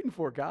 What are you waiting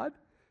for, God?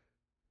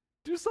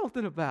 Do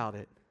something about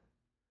it.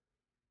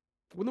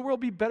 Wouldn't the world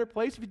be a better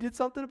place if you did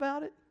something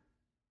about it?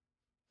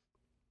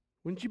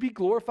 Wouldn't you be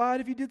glorified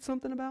if you did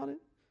something about it?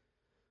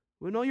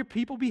 Wouldn't all your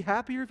people be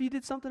happier if you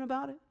did something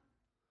about it?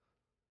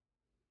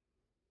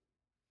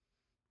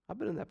 I've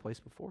been in that place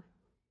before.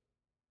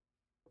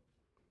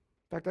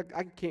 In fact,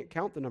 I can't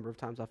count the number of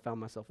times I've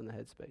found myself in the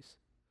headspace.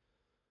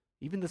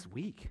 Even this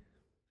week.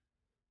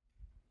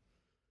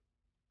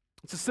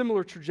 It's a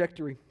similar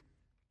trajectory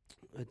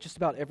just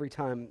about every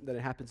time that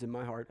it happens in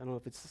my heart. I don't know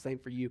if it's the same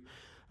for you.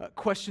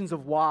 Questions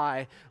of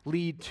why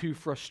lead to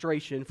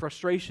frustration.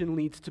 Frustration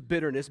leads to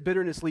bitterness.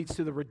 Bitterness leads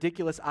to the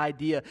ridiculous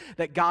idea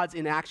that God's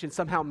inaction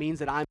somehow means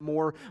that I'm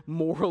more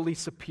morally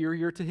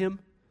superior to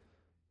him.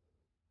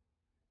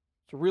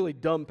 It's a really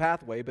dumb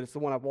pathway, but it's the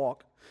one I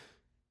walk.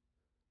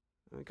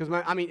 Because,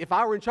 if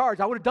I were in charge,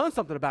 I would have done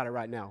something about it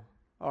right now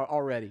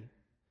already.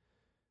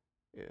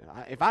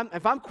 Yeah,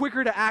 if I'm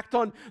quicker to act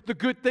on the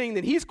good thing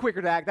than he's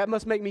quicker to act, that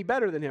must make me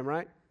better than him,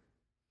 right?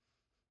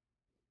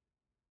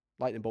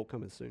 Lightning bolt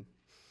coming soon.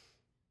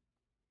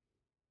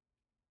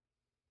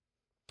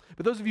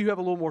 But those of you who have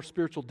a little more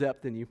spiritual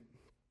depth than you,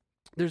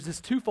 there's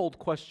this twofold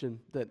question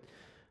that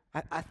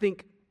I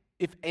think,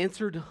 if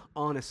answered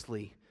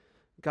honestly,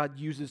 God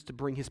uses to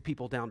bring his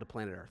people down to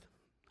planet Earth.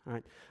 All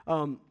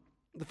right.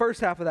 The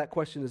first half of that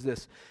question is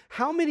this: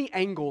 how many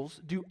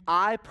angles do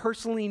I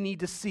personally need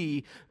to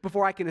see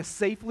before I can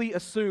safely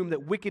assume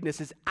that wickedness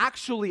is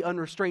actually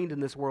unrestrained in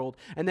this world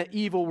and that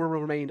evil will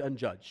remain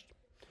unjudged?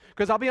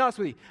 Because I'll be honest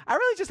with you, I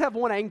really just have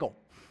one angle.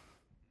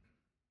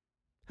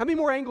 How many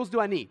more angles do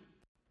I need?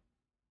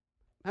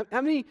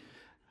 How many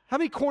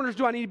corners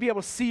do I need to be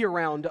able to see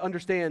around to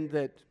understand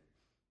that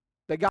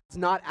God's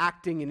not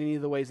acting in any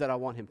of the ways that I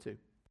want him to?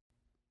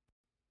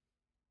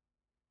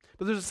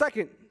 But there's a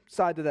second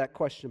side to that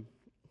question.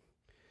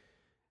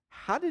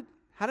 How did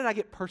I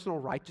get personal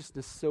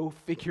righteousness so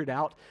figured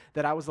out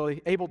that I was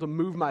able to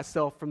move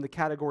myself from the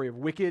category of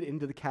wicked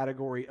into the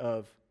category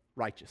of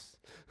righteous?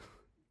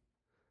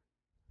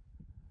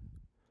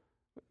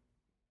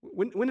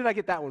 When did I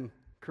get that one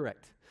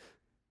correct?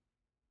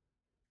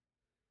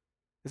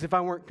 As if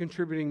I weren't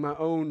contributing my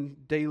own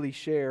daily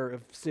share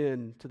of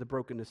sin to the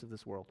brokenness of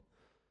this world.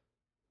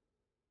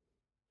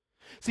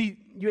 See,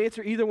 you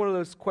answer either one of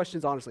those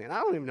questions honestly, and I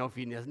don't even know if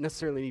you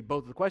necessarily need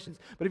both of the questions,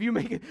 but if you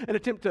make an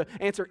attempt to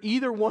answer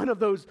either one of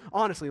those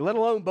honestly, let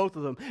alone both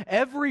of them,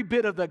 every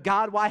bit of the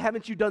 "God, why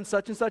haven't you done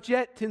such and such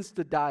yet?" tends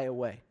to die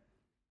away.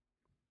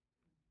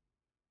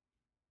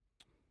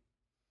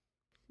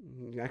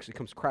 It actually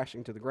comes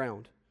crashing to the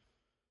ground.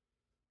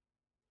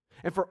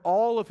 And for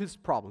all of his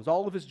problems,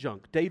 all of his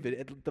junk, David,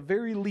 at the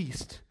very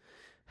least,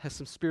 has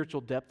some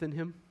spiritual depth in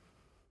him.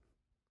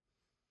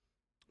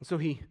 And so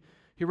he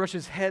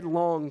rushes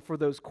headlong for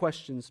those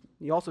questions.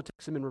 He also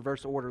takes them in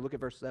reverse order. Look at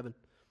verse 7.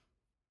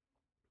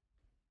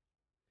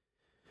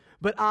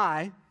 But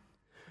I,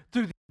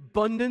 through the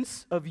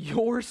abundance of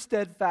your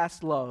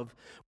steadfast love,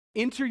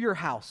 enter your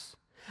house.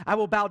 I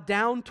will bow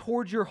down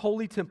towards your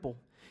holy temple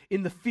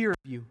in the fear of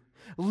you.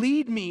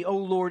 Lead me, O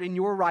Lord, in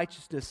your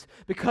righteousness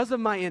because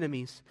of my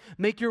enemies.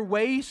 Make your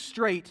way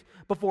straight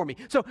before me.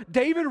 So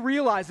David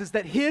realizes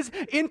that his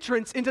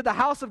entrance into the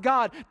house of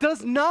God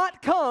does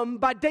not come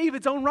by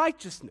David's own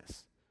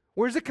righteousness.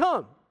 Where does it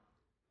come?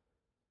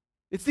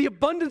 It's the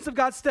abundance of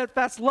God's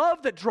steadfast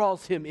love that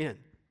draws him in.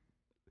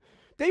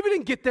 David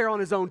didn't get there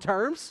on his own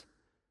terms.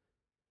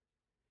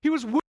 He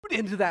was wooed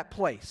into that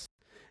place.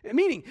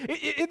 Meaning,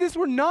 if this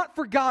were not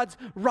for God's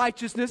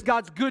righteousness,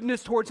 God's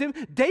goodness towards him,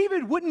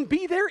 David wouldn't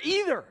be there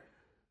either.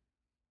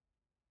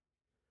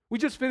 We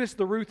just finished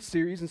the Ruth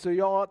series, and so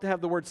you all ought to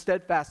have the word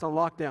steadfast on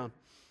lockdown.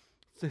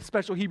 It's a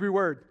special Hebrew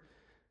word,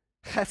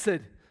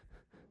 chesed.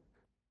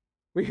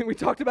 We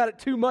talked about it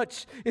too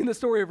much in the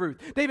story of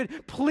Ruth.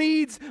 David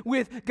pleads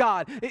with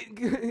God.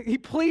 He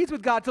pleads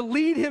with God to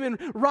lead him in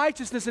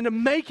righteousness and to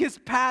make his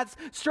paths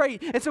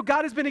straight. And so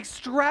God has been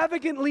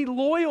extravagantly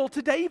loyal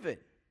to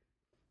David.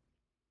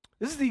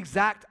 This is the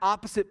exact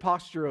opposite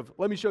posture of,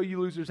 let me show you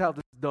losers how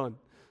this is done.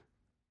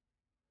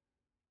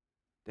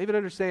 David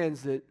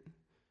understands that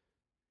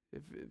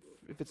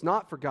if it's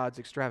not for God's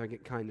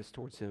extravagant kindness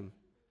towards him,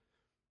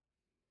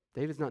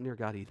 David's not near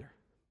God either.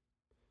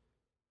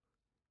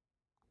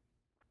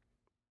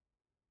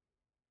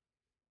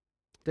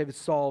 David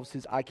solves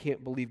his "I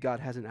can't believe God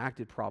hasn't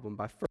acted" problem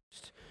by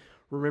first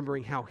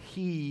remembering how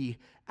he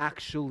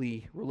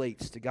actually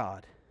relates to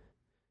God.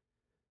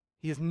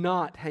 He is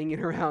not hanging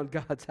around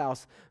God's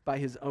house by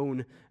his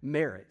own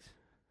merit.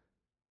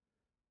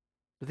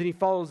 But then he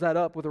follows that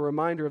up with a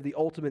reminder of the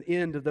ultimate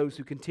end of those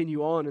who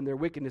continue on in their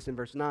wickedness in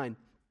verse 9.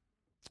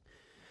 It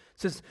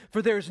says,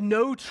 "For there is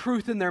no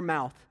truth in their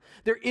mouth.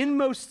 Their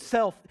inmost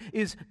self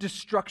is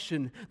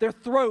destruction. Their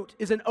throat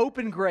is an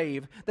open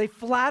grave. They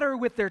flatter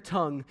with their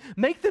tongue.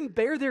 Make them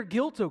bear their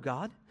guilt, O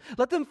God.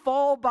 Let them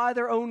fall by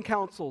their own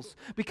counsels.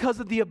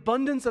 Because of the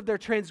abundance of their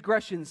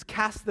transgressions,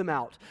 cast them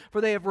out, for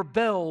they have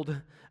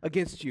rebelled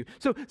against you."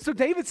 So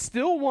David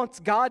still wants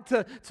God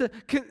to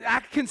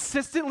act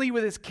consistently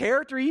with his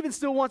character. He even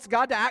still wants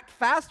God to act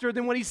faster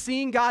than when he's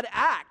seeing God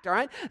act, all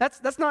right?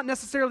 That's not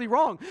necessarily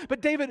wrong.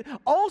 But David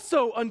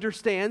also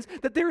understands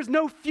that there is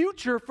no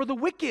future for the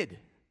wicked.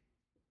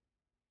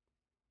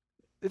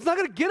 It's not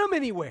going to get them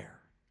anywhere.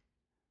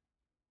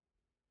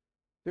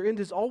 Their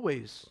end is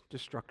always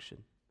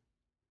destruction.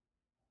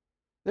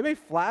 They may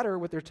flatter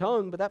with their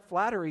tongue, but that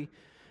flattery,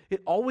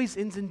 it always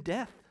ends in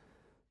death.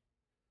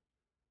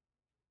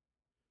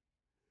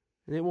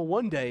 And it will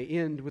one day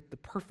end with the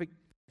perfect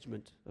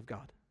judgment of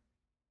God.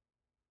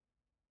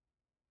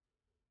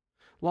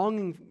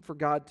 Longing for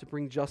God to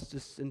bring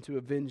justice and to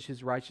avenge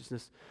his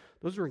righteousness,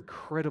 those are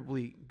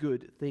incredibly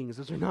good things.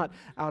 Those are not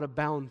out of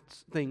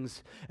bounds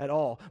things at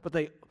all. But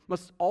they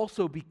must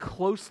also be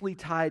closely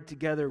tied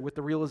together with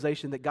the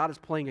realization that God is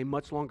playing a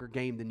much longer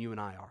game than you and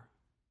I are.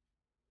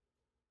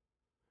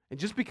 And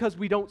just because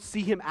we don't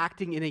see him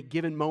acting in a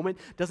given moment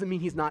doesn't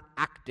mean he's not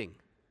acting.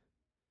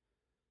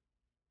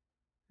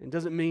 It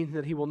doesn't mean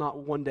that he will not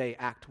one day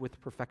act with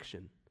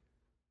perfection.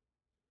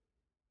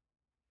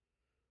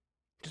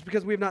 Just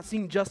because we have not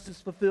seen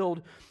justice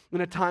fulfilled in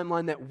a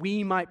timeline that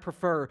we might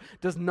prefer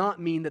does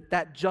not mean that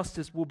that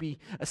justice will be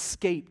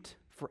escaped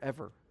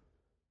forever.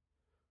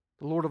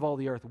 The Lord of all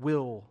the earth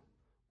will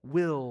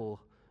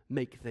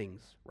make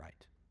things right.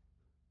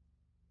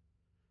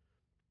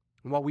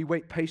 And while we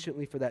wait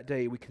patiently for that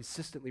day, we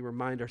consistently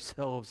remind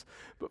ourselves,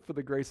 but for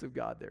the grace of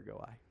God, there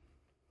go I.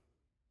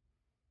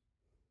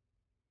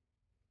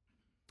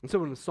 And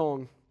so in the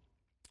song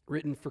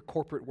written for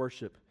corporate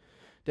worship,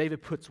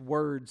 David puts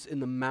words in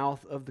the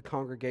mouth of the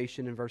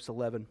congregation in verse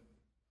 11.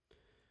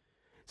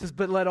 It says,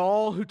 "But let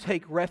all who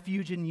take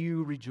refuge in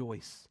you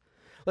rejoice.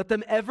 Let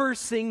them ever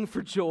sing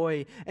for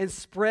joy and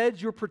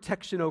spread your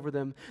protection over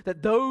them,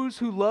 that those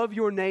who love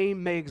your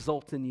name may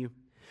exult in you.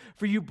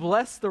 For you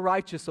bless the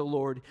righteous, O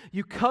Lord.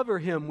 You cover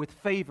him with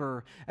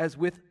favor as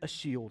with a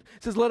shield."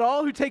 It says, let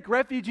all who take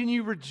refuge in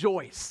you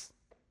rejoice.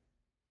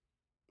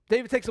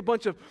 David takes a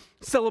bunch of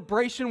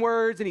celebration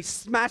words and he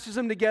smashes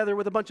them together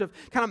with a bunch of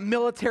kind of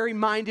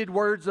military-minded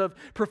words of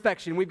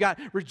perfection. We've got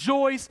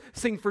rejoice,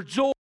 sing for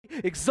joy,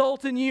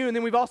 exult in you, and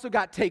then we've also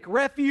got take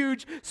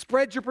refuge,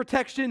 spread your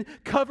protection,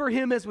 cover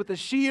him as with a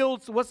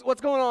shield. So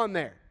what's going on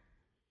there?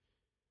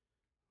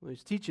 Well,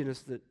 he's teaching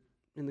us that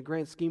in the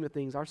grand scheme of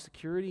things, our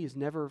security is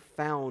never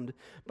found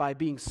by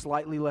being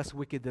slightly less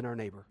wicked than our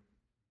neighbor.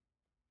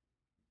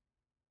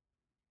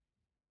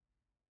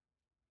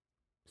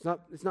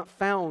 It's not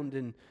found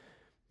in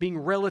being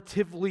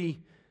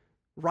relatively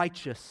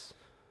righteous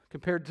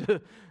compared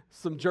to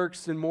some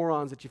jerks and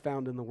morons that you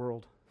found in the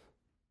world.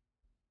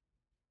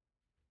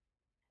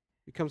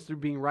 It comes through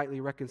being rightly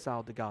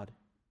reconciled to God.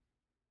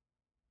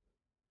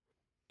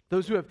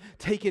 Those who have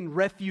taken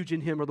refuge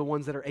in him are the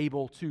ones that are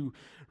able to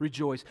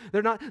rejoice.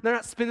 They're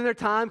not spending their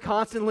time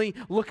constantly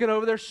looking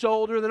over their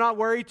shoulder. They're not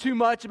worried too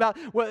much about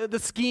the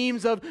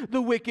schemes of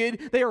the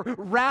wicked. They are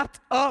wrapped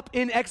up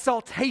in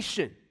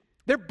exaltation.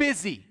 They're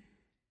busy.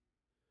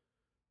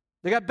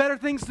 They got better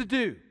things to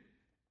do.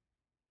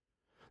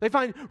 They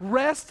find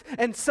rest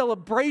and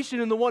celebration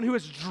in the one who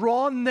has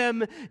drawn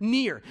them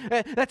near.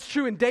 That's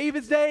true in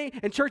David's day,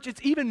 and church,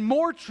 it's even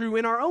more true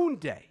in our own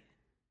day.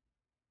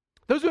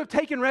 Those who have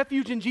taken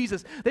refuge in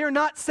Jesus, they are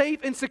not safe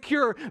and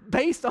secure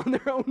based on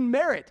their own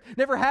merit.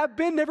 Never have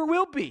been, never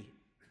will be.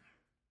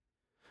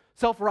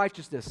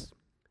 Self-righteousness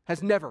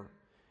has never,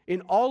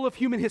 in all of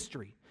human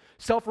history,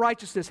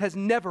 self-righteousness has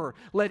never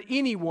led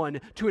anyone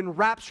to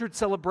enraptured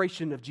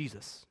celebration of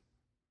Jesus.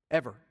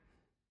 Ever.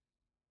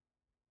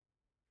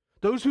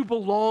 Those who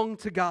belong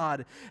to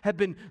God have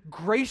been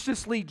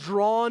graciously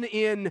drawn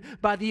in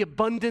by the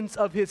abundance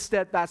of his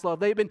steadfast love.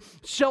 They have been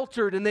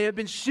sheltered and they have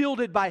been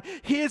shielded by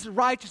his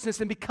righteousness,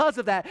 and because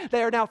of that,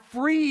 they are now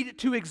freed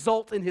to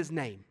exult in his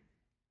name.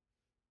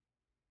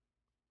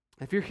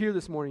 If you're here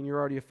this morning, you're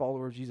already a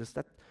follower of Jesus.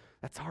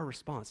 That's our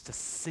response, to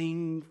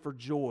sing for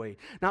joy.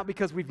 Not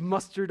because we've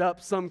mustered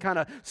up some kind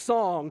of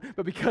song,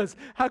 but because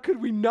how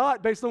could we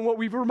not, based on what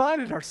we've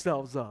reminded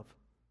ourselves of?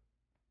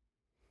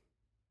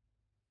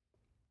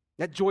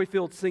 That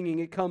joy-filled singing,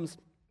 it comes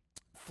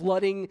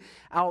flooding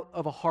out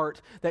of a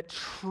heart that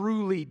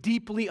truly,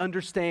 deeply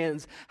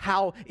understands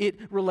how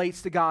it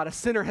relates to God. A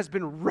sinner has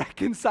been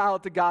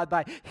reconciled to God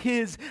by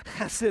his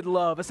chesed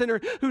love. A sinner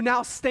who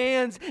now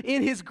stands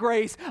in his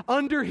grace,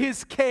 under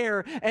his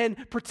care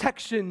and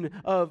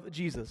protection of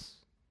Jesus.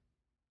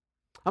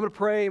 I'm going to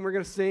pray and we're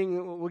going to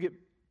sing. We'll get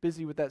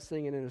busy with that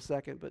singing in a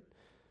second, but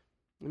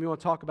if you want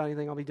to talk about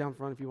anything, I'll be down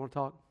front if you want to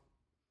talk.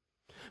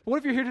 But what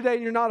if you're here today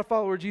and you're not a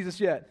follower of Jesus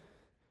yet?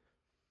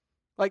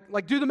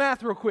 Like do the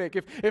math real quick.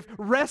 If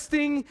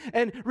resting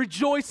and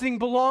rejoicing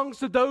belongs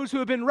to those who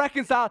have been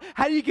reconciled,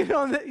 how do you get in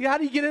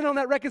on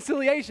that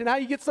reconciliation? How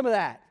do you get some of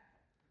that?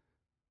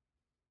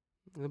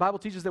 And the Bible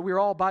teaches that we are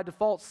all by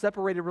default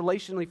separated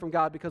relationally from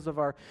God because of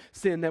our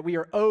sin, that we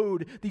are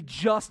owed the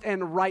just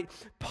and right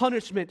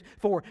punishment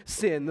for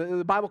sin.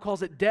 The Bible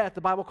calls it death.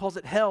 The Bible calls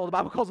it hell. The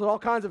Bible calls it all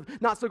kinds of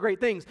not so great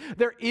things.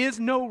 There is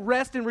no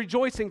rest and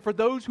rejoicing for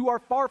those who are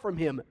far from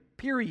him,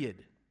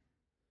 period.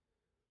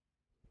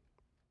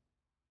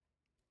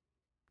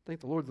 Thank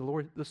the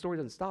Lord, the story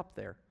doesn't stop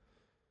there.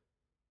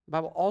 The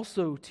Bible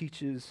also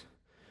teaches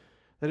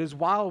that it is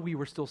while we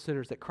were still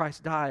sinners that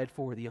Christ died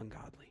for the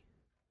ungodly.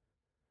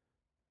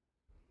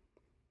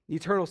 The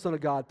eternal Son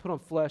of God put on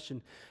flesh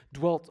and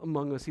dwelt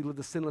among us. He lived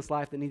a sinless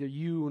life that neither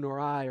you nor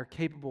I are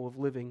capable of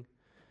living.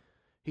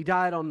 He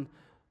died on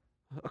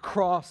a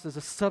cross as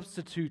a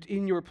substitute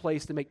in your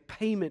place to make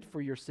payment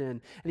for your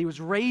sin. And he was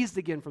raised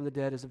again from the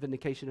dead as a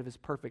vindication of his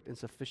perfect and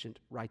sufficient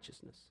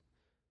righteousness.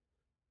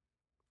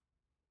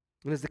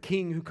 And as the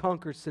King who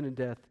conquers sin and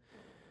death,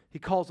 he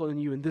calls on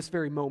you in this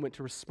very moment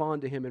to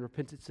respond to him in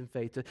repentance and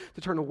faith,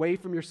 to turn away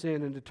from your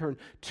sin and to turn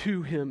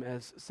to him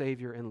as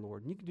Savior and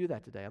Lord. And you can do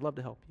that today. I'd love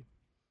to help you.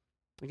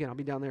 Again, I'll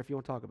be down there if you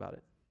want to talk about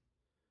it.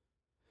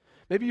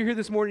 Maybe you're here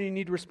this morning and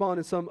you need to respond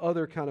in some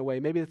other kind of way.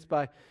 Maybe it's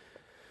by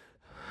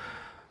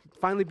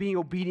finally being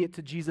obedient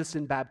to Jesus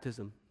in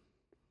baptism.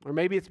 Or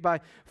maybe it's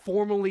by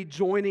formally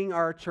joining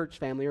our church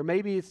family. Or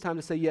maybe it's time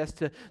to say yes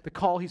to the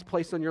call he's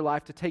placed on your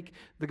life to take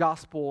the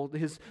gospel,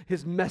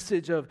 his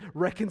message of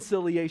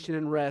reconciliation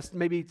and rest.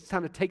 Maybe it's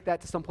time to take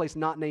that to someplace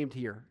not named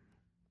here.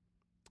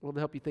 I'd love to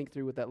help you think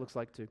through what that looks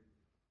like too.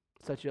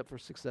 Set you up for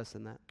success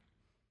in that.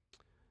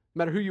 No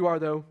matter who you are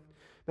though,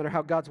 no matter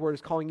how God's word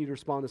is calling you to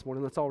respond this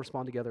morning, let's all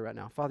respond together right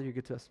now. Father, you're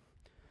good to us.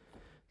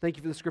 Thank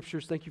you for the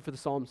scriptures. Thank you for the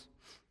Psalms.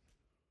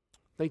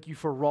 Thank you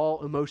for raw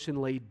emotion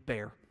laid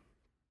bare.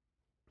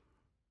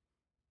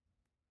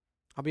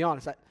 I'll be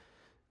honest,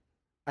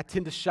 I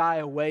tend to shy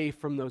away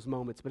from those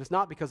moments, but it's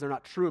not because they're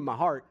not true in my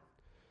heart.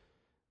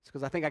 It's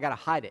because I think I got to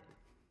hide it.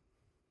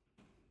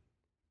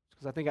 It's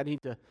because I think I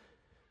need to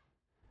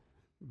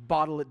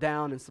bottle it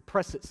down and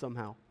suppress it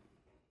somehow.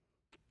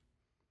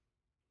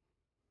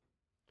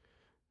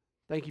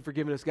 Thank you for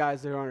giving us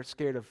guys that aren't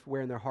scared of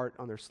wearing their heart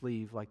on their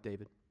sleeve like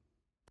David.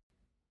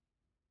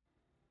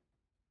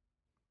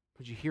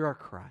 Would you hear our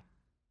cry?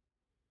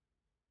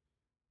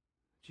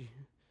 Would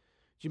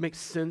you make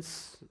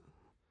sense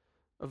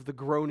of the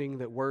groaning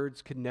that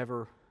words could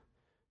never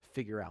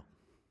figure out?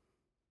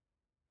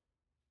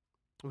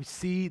 We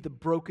see the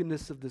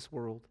brokenness of this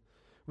world.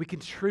 We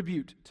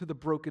contribute to the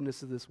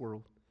brokenness of this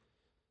world.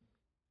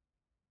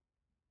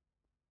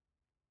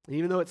 And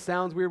even though it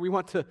sounds weird, we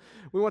want to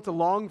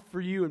long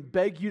for you and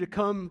beg you to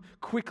come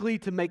quickly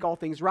to make all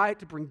things right,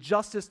 to bring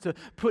justice, to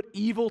put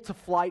evil to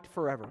flight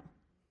forever.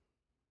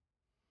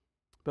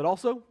 But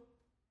also,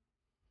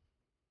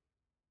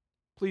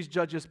 please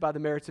judge us by the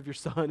merits of your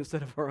Son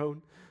instead of our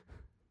own.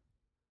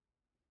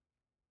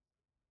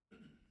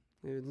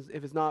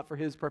 If it's not for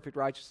his perfect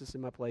righteousness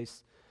in my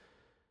place,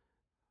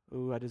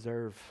 I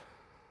deserve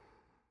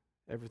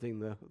everything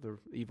the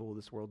evil of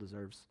this world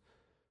deserves.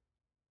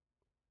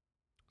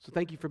 So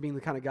thank you for being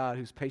the kind of God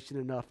who's patient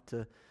enough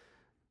to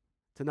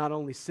not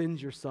only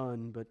send your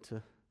Son, but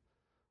to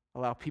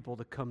allow people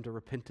to come to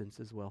repentance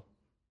as well.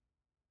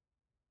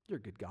 You're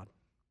a good God.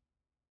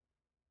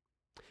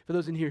 For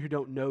those in here who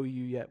don't know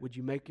you yet, would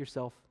you make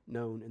yourself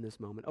known in this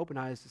moment? Open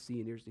eyes to see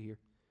and ears to hear.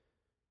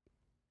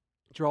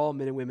 Draw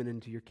men and women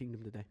into your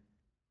kingdom today.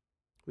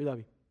 We love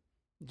you.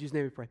 In Jesus'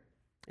 name we pray.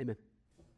 Amen.